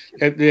there.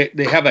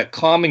 They have a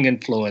calming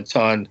influence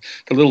on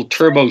the little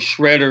turbo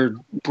shredder,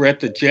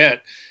 Brett the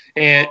Jet.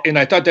 And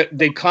I thought that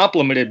they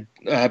complemented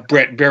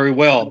Brett very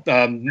well.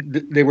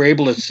 They were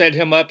able to set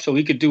him up so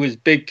he could do his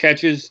big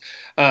catches.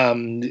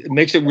 It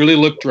makes it really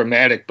look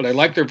dramatic. But I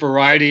like their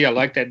variety. I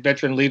like that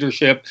veteran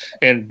leadership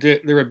and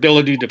their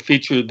ability to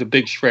feature the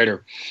big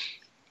shredder.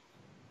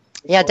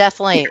 Yeah,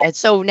 definitely. And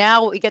so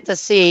now we get to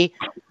see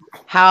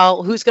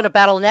who's going to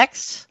battle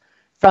next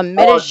from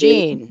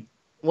Medellín.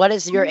 What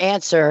is your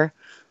answer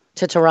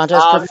to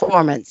Toronto's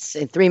performance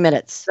in 3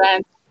 minutes?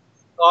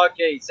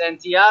 Okay,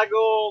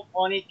 Santiago,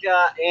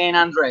 Monica, and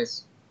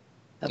Andres.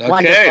 Wonderful.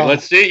 Okay,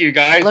 let's see you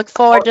guys. Look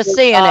forward to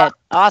seeing it.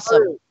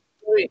 Awesome.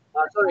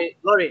 Sorry,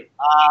 Lori.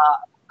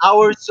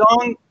 Our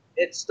song,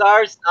 it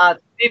starts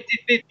at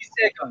 50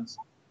 seconds.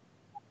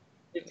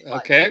 55.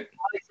 Okay.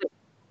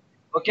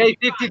 Okay,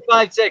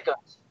 55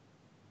 seconds.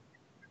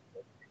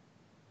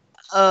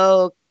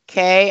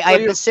 Okay,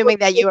 I'm assuming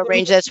that you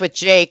arranged this with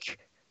Jake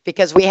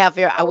because we have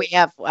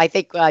I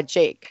think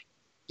Jake.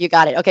 You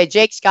got it. Okay,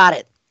 Jake's got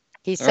it.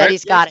 He said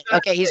he's got it.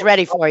 Okay, he's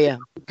ready for you.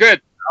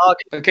 Good.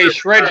 Okay,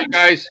 shred you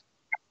guys.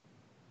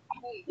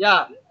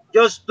 Yeah,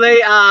 just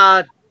play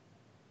at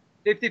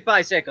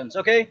 55 seconds,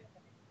 okay?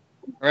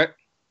 All right.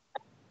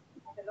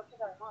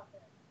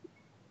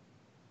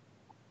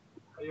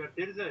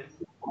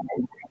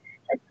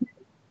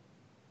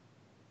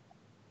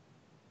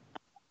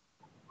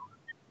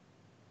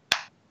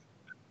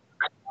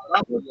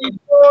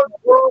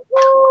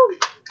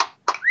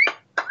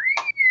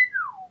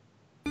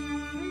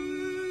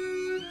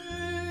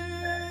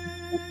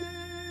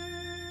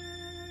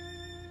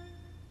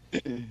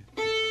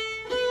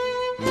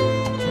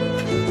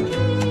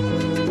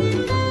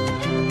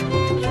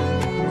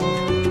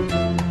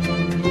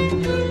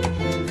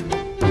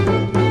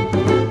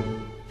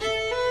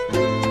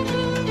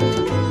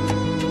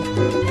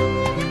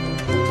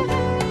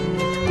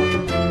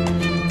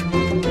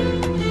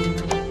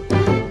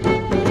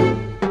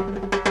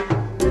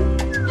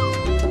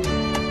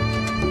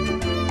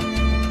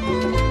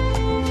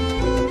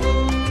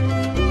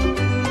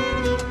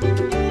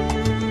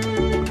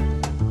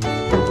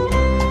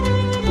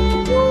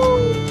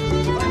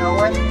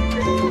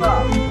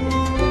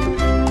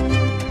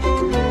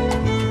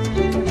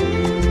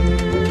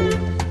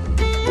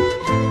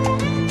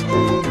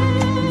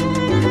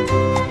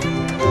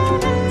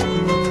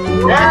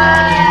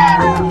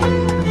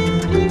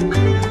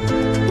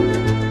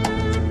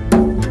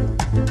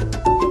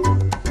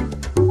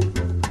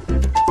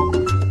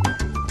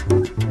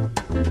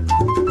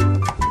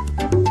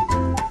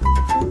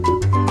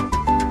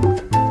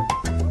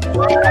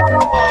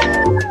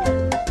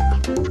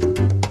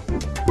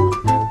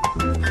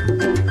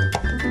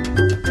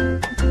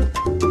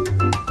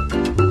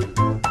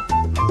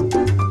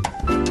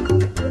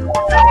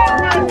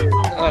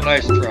 Oh,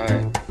 nice try.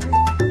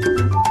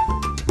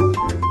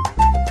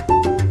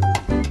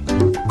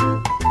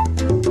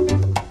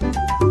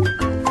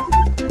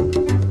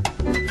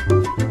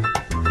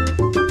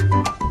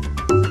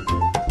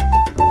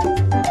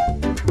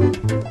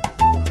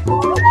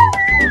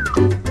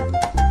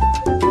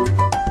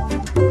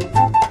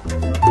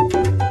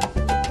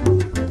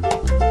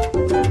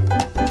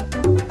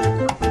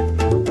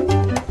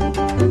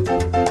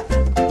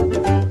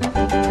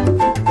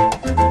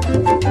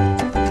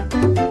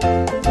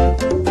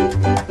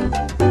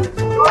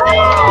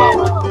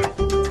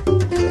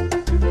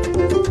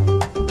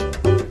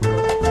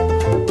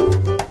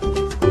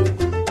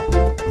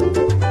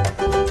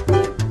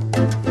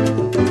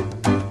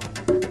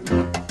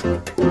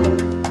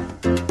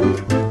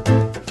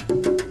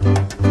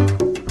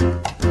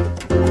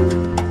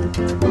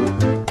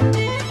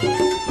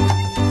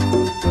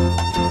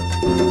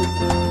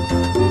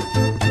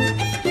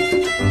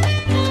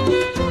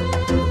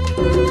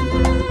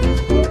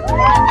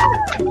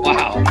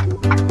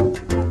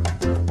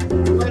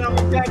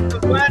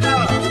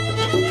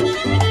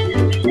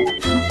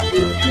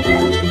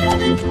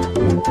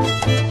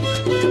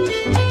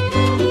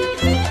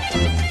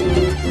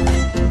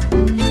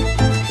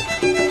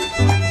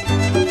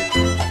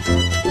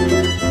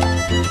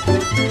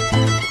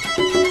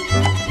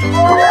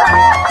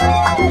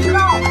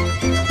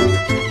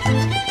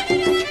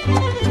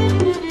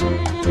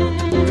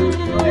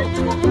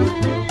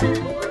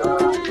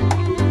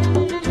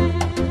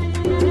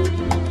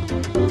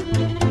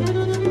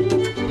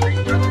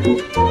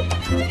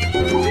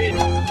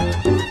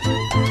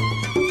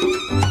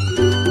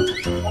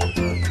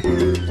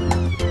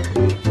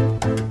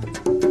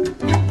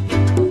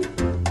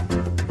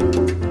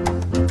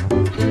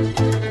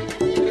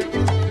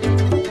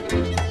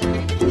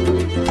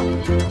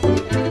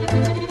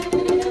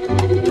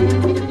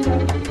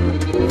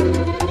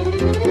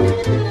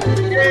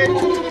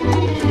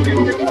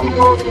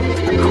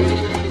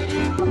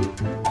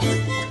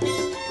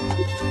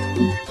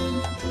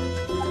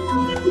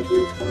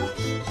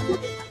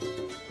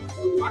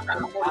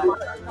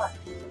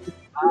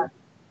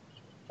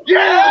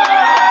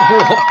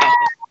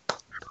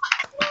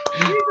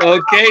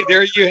 Okay,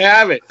 there you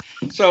have it.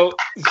 So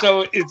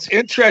it's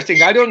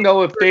interesting. I don't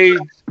know if they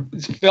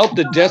felt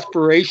the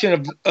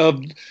desperation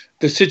of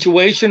the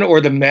situation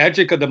or the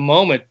magic of the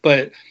moment,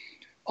 but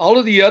all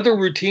of the other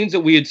routines that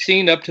we had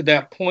seen up to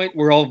that point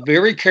were all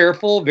very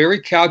careful, very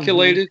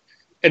calculated.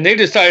 And they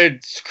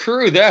decided,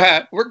 screw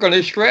that, we're going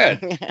to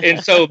shred.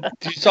 And so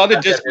you saw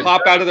the disc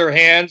pop out of their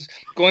hands,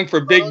 going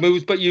for big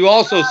moves, but you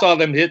also saw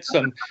them hit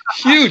some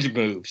huge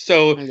moves.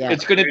 So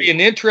it's going to be an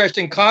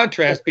interesting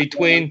contrast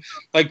between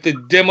like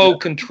the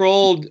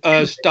demo-controlled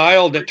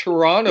style that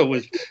Toronto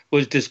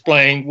was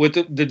displaying with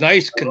the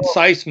nice,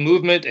 concise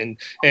movement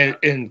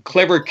and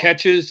clever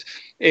catches,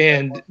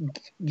 and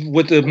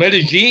with the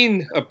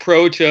Medellín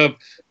approach of,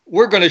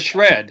 we're going to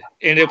shred.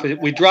 And if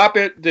we drop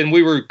it, then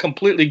we were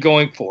completely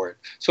going for it.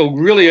 So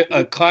really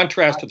a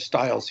contrast of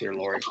styles here,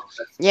 Lori.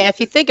 Yeah, if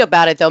you think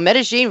about it, though,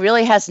 Medellín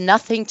really has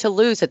nothing to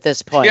lose at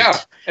this point. Yeah,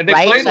 and they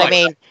right? played like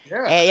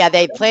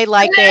they played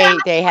like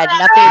they had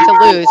nothing to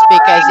lose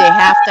because they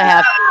have to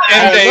have.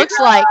 And it looks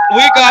like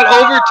we got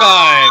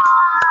overtime.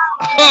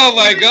 Oh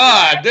my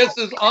God, this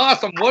is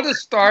awesome. What a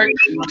start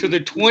to the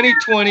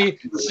 2020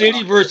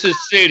 City versus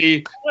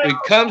City. It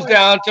comes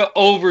down to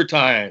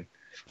overtime.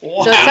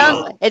 Wow.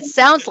 So it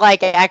sounds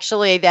like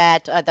actually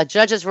that the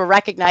judges were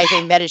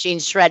recognizing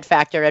Medellín's shred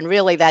factor, and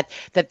really that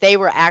they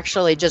were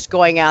actually just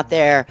going out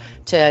there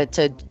to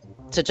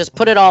just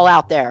put it all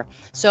out there.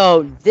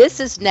 So this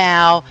is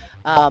now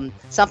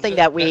something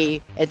that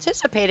we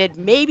anticipated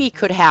maybe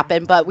could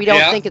happen, but we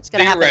don't think it's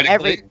going to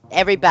happen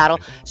every battle.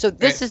 So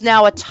this is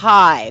now a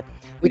tie,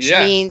 which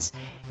means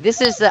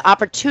this is the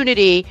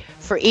opportunity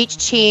for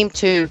each team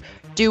to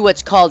do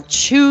what's called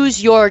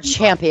choose your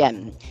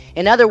champion.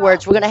 In other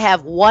words, we're going to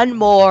have one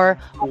more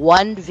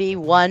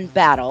 1v1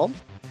 battle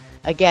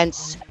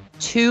against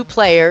two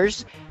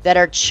players that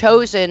are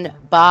chosen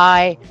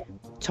by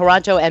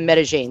Toronto and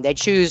Medellín. They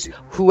choose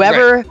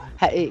whoever's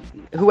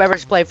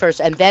played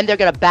first, and then they're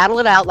going to battle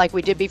it out like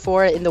we did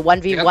before in the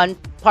 1v1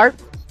 part,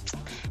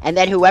 and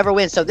then whoever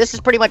wins. So this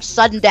is pretty much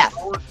sudden death.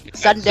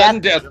 Sudden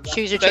death.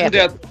 Choose your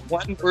champion.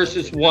 1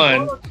 versus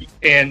 1,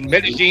 and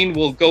Medellín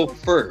will go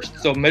first.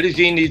 So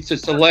Medellín needs to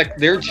select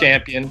their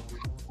champion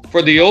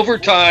for the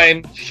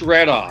overtime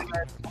shred off.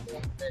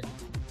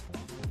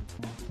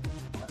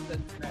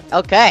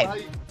 Okay.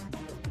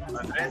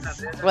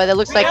 Well, it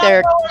looks like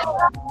they're.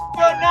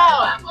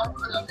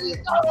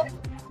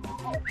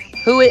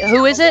 Who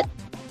is it?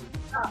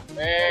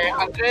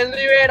 Andres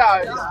Rivera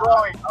is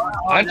going.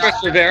 Andres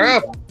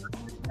Rivera?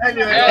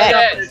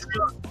 Okay.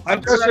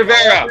 Andres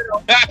Rivera.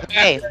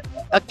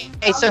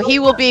 Okay. So he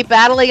will be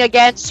battling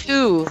against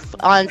who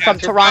from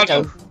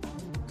Toronto?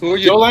 Who are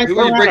you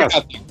bringing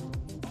up?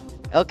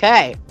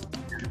 Okay.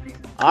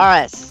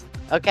 RS.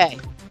 Okay.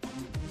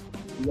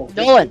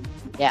 Dolan.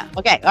 Yeah.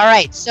 Okay. All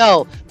right.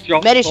 So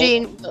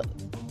Medellín.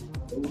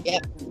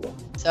 Yep.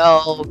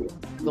 So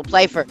we'll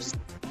play first.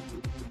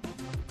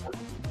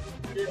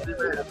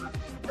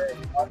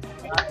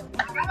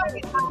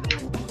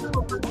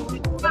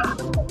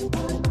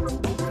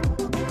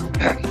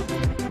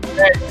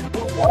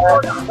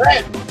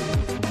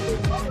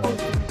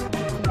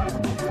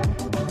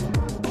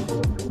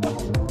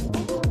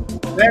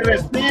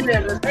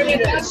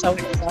 So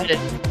excited.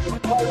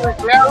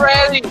 We are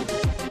ready.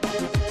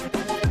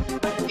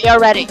 We are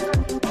ready.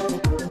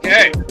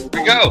 Okay, here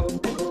we go.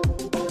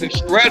 The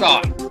shred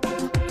on.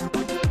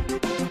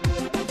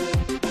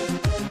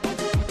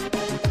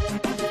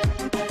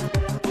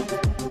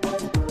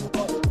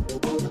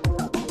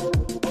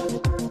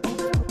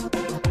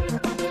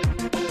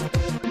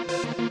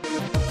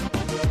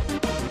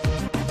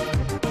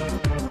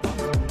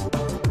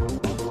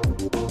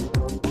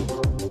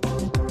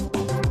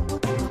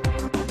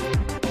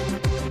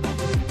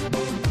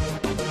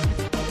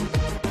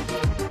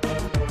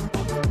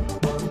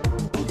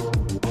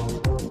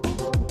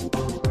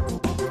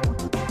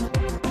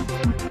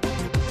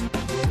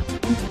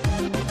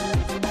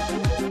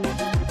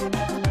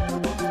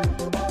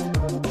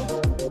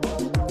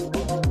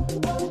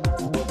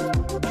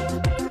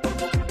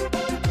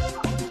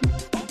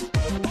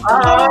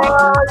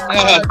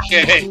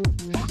 Okay.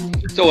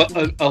 So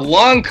a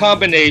long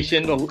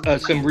combination,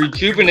 some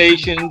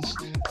rejuvenations,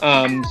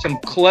 some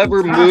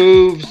clever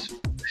moves,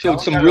 showed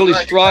some really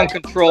strong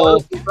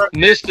control,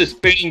 missed the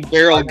spinning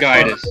barrel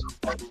guidance.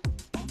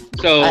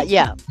 So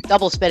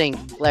double spinning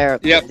Blair.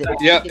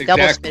 Exactly.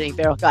 Double spinning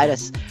barrel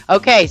guidance.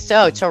 Okay,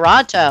 so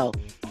Toronto,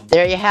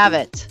 there you have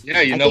it.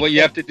 Yeah, you know what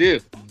you have to do.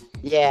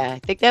 Yeah, I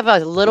think they have a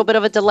little bit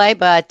of a delay,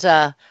 but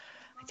I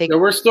think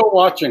we're still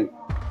watching.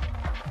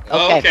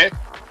 Okay.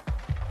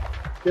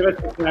 Give us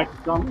a sec.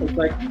 It's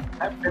like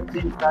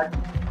 15 seconds.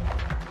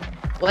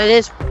 Well,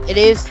 it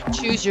is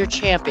choose your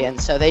champion,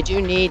 so they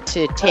do need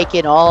to take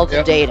in all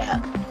the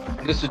data.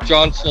 This is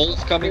John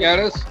Souls coming at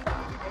us.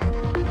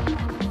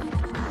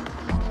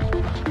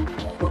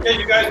 Okay,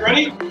 you guys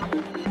ready?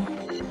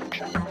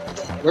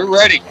 We're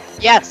ready.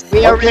 Yes,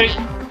 we are ready.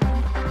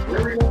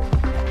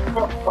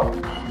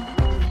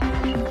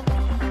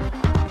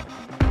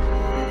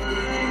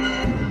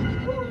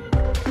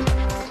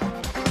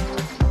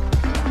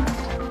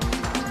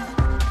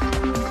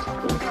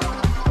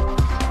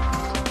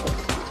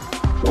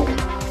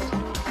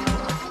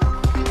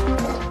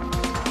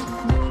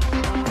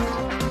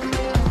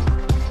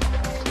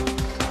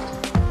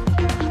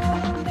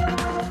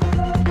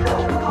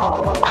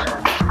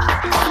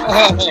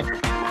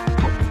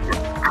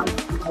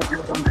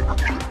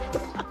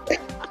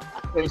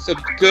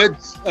 Some good,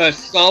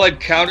 solid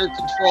counter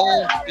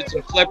control, did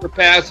some clever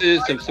passes,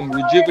 some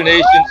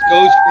rejuvenations,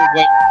 goes for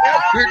what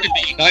appeared to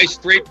be a nice,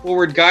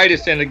 straightforward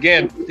guidance, and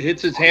again,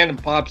 hits his hand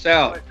and pops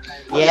out.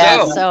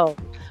 Yeah, so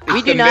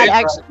we do not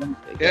actually.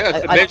 Yeah,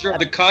 it's a measure of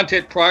the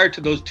content prior to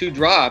those 2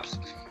 drops.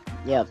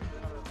 Yeah.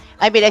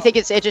 I mean, I think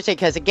it's interesting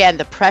because, again,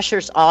 the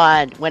pressure's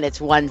on when it's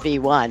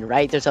 1v1,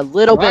 right? There's a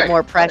little bit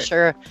more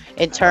pressure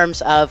in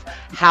terms of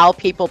how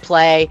people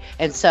play.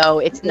 And so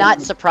it's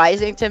not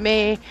surprising to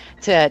me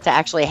to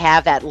actually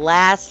have that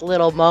last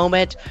little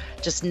moment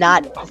just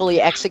not fully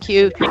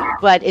execute.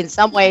 But in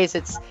some ways,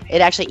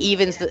 it actually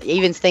evens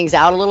things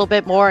out a little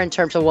bit more in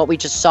terms of what we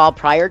just saw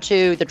prior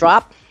to the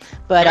drop.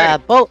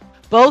 But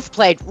both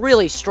played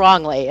really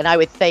strongly. And I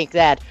would think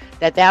that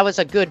was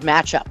a good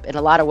matchup in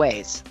a lot of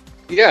ways.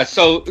 Yeah,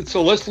 so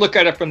let's look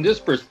at it from this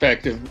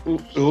perspective.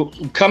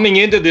 Coming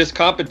into this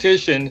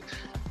competition,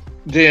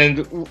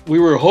 then we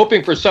were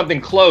hoping for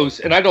something close,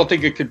 and I don't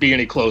think it could be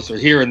any closer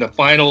here in the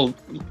final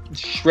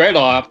shred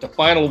off, the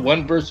final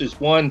 1 versus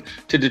 1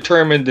 to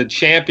determine the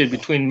champion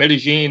between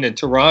Medellín and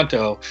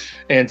Toronto.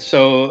 And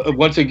so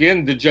once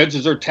again, the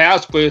judges are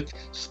tasked with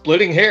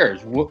splitting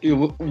hairs.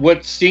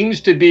 What seems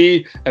to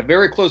be a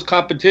very close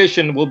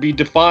competition will be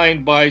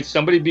defined by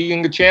somebody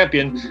being the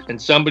champion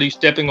and somebody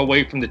stepping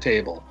away from the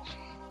table.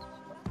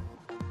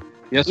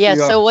 Yes, yeah.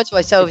 So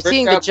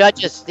seeing the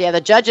judges,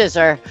 the judges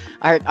are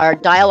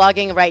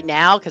dialoguing right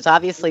now because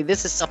obviously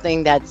this is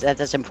something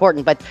that's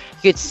important. But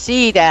you could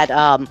see that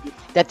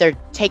that they're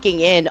taking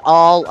in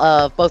all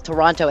of both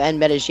Toronto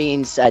and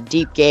Medellín's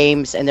deep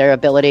games and their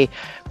ability.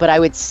 But I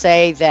would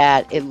say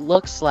that it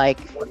looks like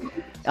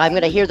I'm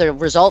going to hear the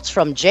results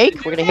from Jake.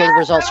 We're going to hear the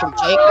results from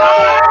Jake.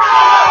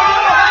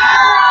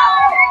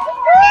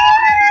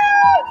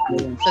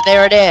 So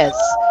there it is.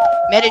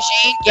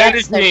 Medellín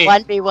gets their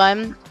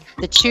 1v1.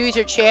 The choose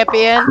your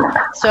champion.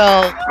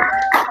 So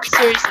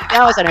seriously,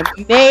 that was an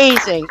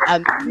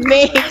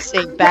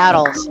amazing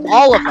battles.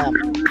 All of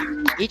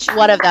them, each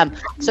one of them.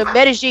 So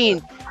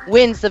Medellín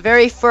wins the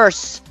very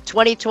first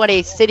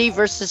 2020 city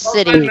versus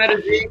city.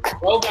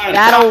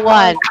 Battle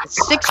 1,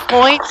 6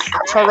 points.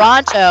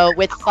 Toronto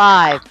with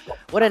 5.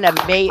 What an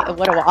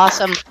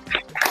awesome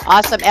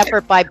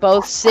effort by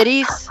both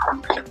cities.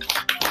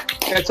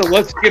 And so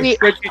let's give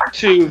credit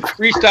to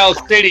Freestyle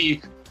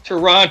City.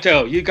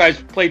 Toronto, you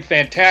guys played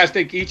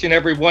fantastic. Each and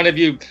every one of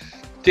you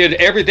did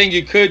everything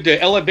you could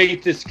to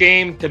elevate this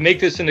game, to make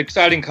this an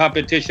exciting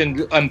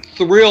competition. I'm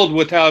thrilled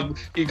with how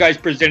you guys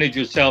presented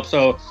yourself.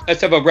 So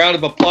let's have a round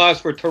of applause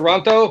for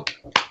Toronto,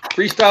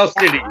 Freestyle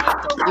City.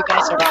 You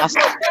guys are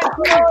awesome.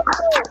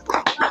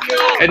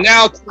 And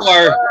now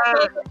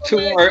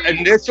to our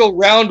initial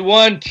round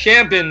 1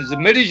 champions,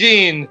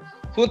 Medellín.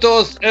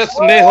 Juntos es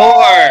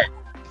mejor.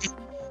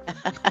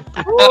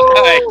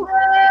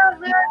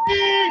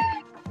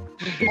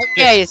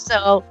 Okay,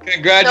 so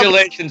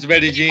congratulations,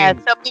 Medellín. Yeah,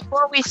 so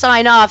before we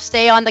sign off,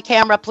 stay on the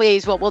camera,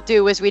 please. What we'll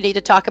do is we need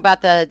to talk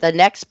about the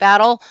next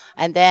battle,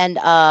 and then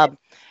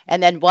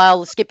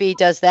while Skippy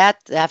does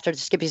that, after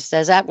Skippy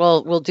says that,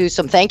 we'll do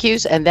some thank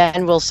yous, and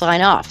then we'll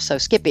sign off. So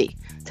Skippy,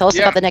 tell us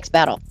about the next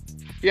battle.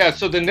 Yeah,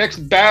 so the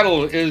next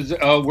battle is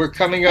we're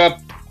coming up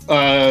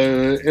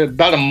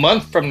about a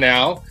month from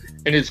now.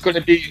 And it's going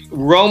to be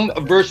Rome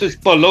versus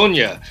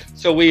Bologna.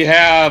 So we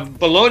have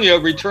Bologna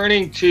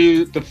returning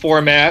to the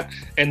format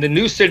and the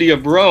new city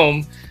of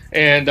Rome.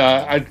 And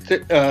I'm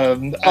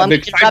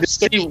excited to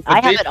see.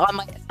 I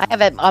have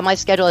it on my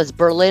schedule as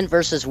Berlin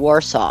versus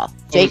Warsaw.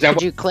 Jake,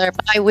 could you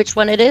clarify which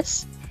one it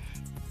is?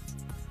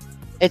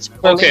 It's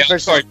Berlin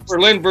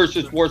Berlin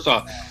versus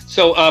Warsaw.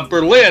 So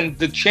Berlin,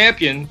 the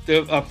champion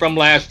from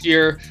last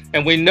year,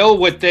 and we know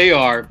what they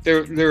are.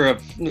 They're an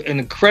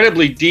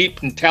incredibly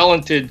deep and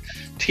talented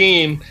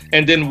team.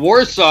 And then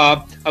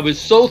Warsaw, I was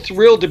so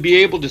thrilled to be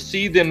able to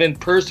see them in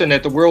person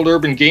at the World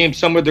Urban Games,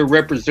 some of their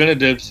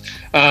representatives,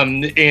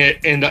 and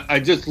I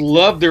just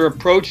love their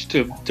approach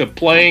to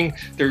playing.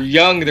 They're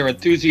young, they're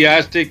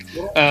enthusiastic,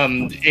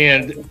 and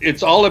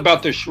it's all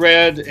about the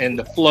shred and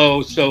the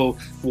flow. So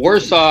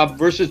Warsaw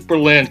versus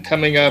Berlin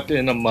coming up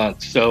in a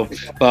month. So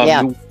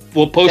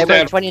we'll post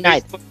February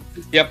that. 29th.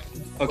 Yep.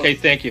 Okay,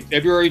 thank you.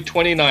 February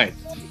 29th.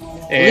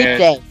 Leap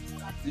Day.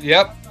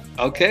 Yep.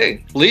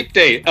 Okay, Leap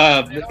Day,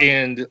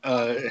 and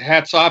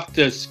hats off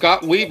to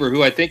Scott Weaver,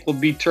 who I think will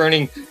be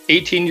turning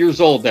 18 years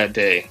old that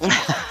day.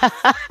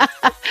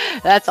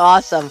 That's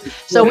awesome.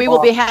 So we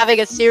will be having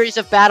a series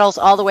of battles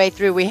all the way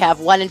through. We have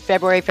one in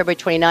February, February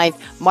 29th.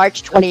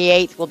 March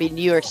 28th will be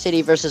New York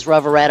City versus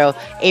Rovereto.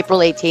 April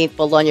 18th,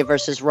 Bologna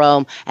versus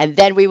Rome. And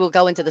then we will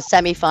go into the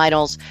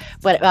semifinals.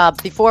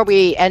 But before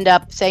we end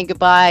up saying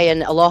goodbye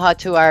and aloha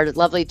to our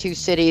lovely two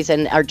cities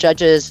and our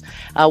judges,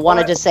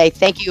 wanted to say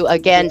thank you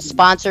again,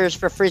 sponsors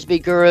for Frisbee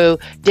Guru,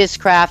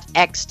 Discraft,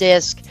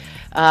 X-Disc.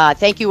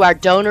 Thank you, our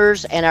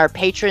donors and our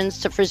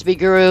patrons to Frisbee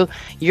Guru.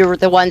 You're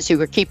the ones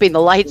who are keeping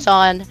the lights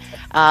on.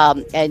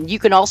 And you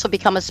can also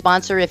become a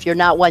sponsor if you're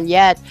not one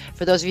yet.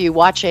 For those of you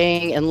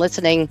watching and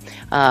listening,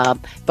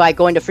 by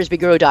going to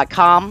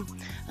frisbeeguru.com.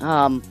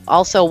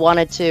 Also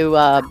wanted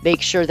to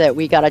make sure that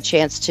we got a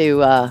chance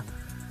to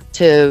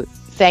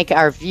thank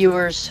our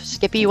viewers.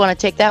 Skippy, you want to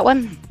take that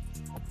one?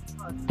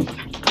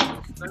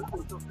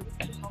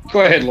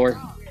 Go ahead, Lori.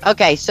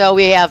 Okay, so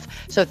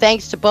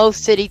thanks to both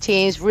city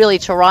teams. Really,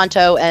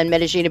 Toronto and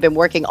Medellín have been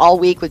working all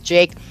week with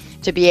Jake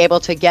to be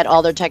able to get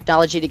all their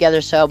technology together.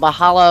 So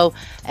mahalo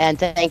and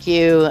thank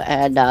you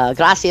and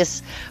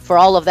gracias for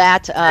all of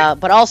that.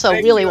 But also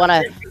really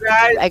wanted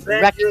to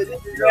acknowledge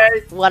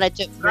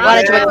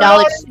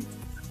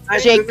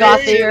Jake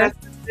Gothier.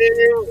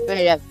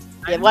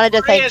 I wanted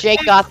to thank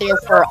Jake Gothier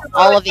for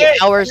all of the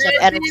hours of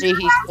energy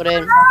he's put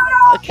in.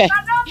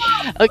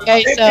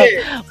 Okay, so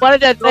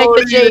wanted to thank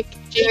the Jake.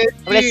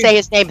 I'm going to say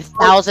his name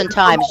 1,000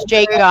 times.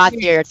 Jake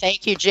Gothier.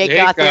 Thank you, Jake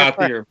Gothier,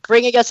 for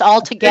bringing us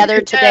all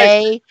together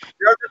today.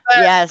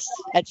 Yes,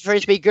 at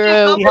Frisbee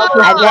Guru.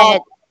 And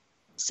then,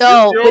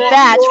 so with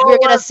that, we're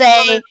going to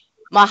say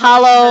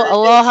mahalo,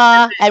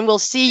 aloha, and we'll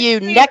see you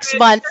next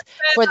month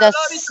for the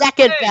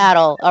second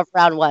battle of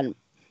round one.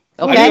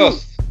 Okay?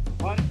 Adios.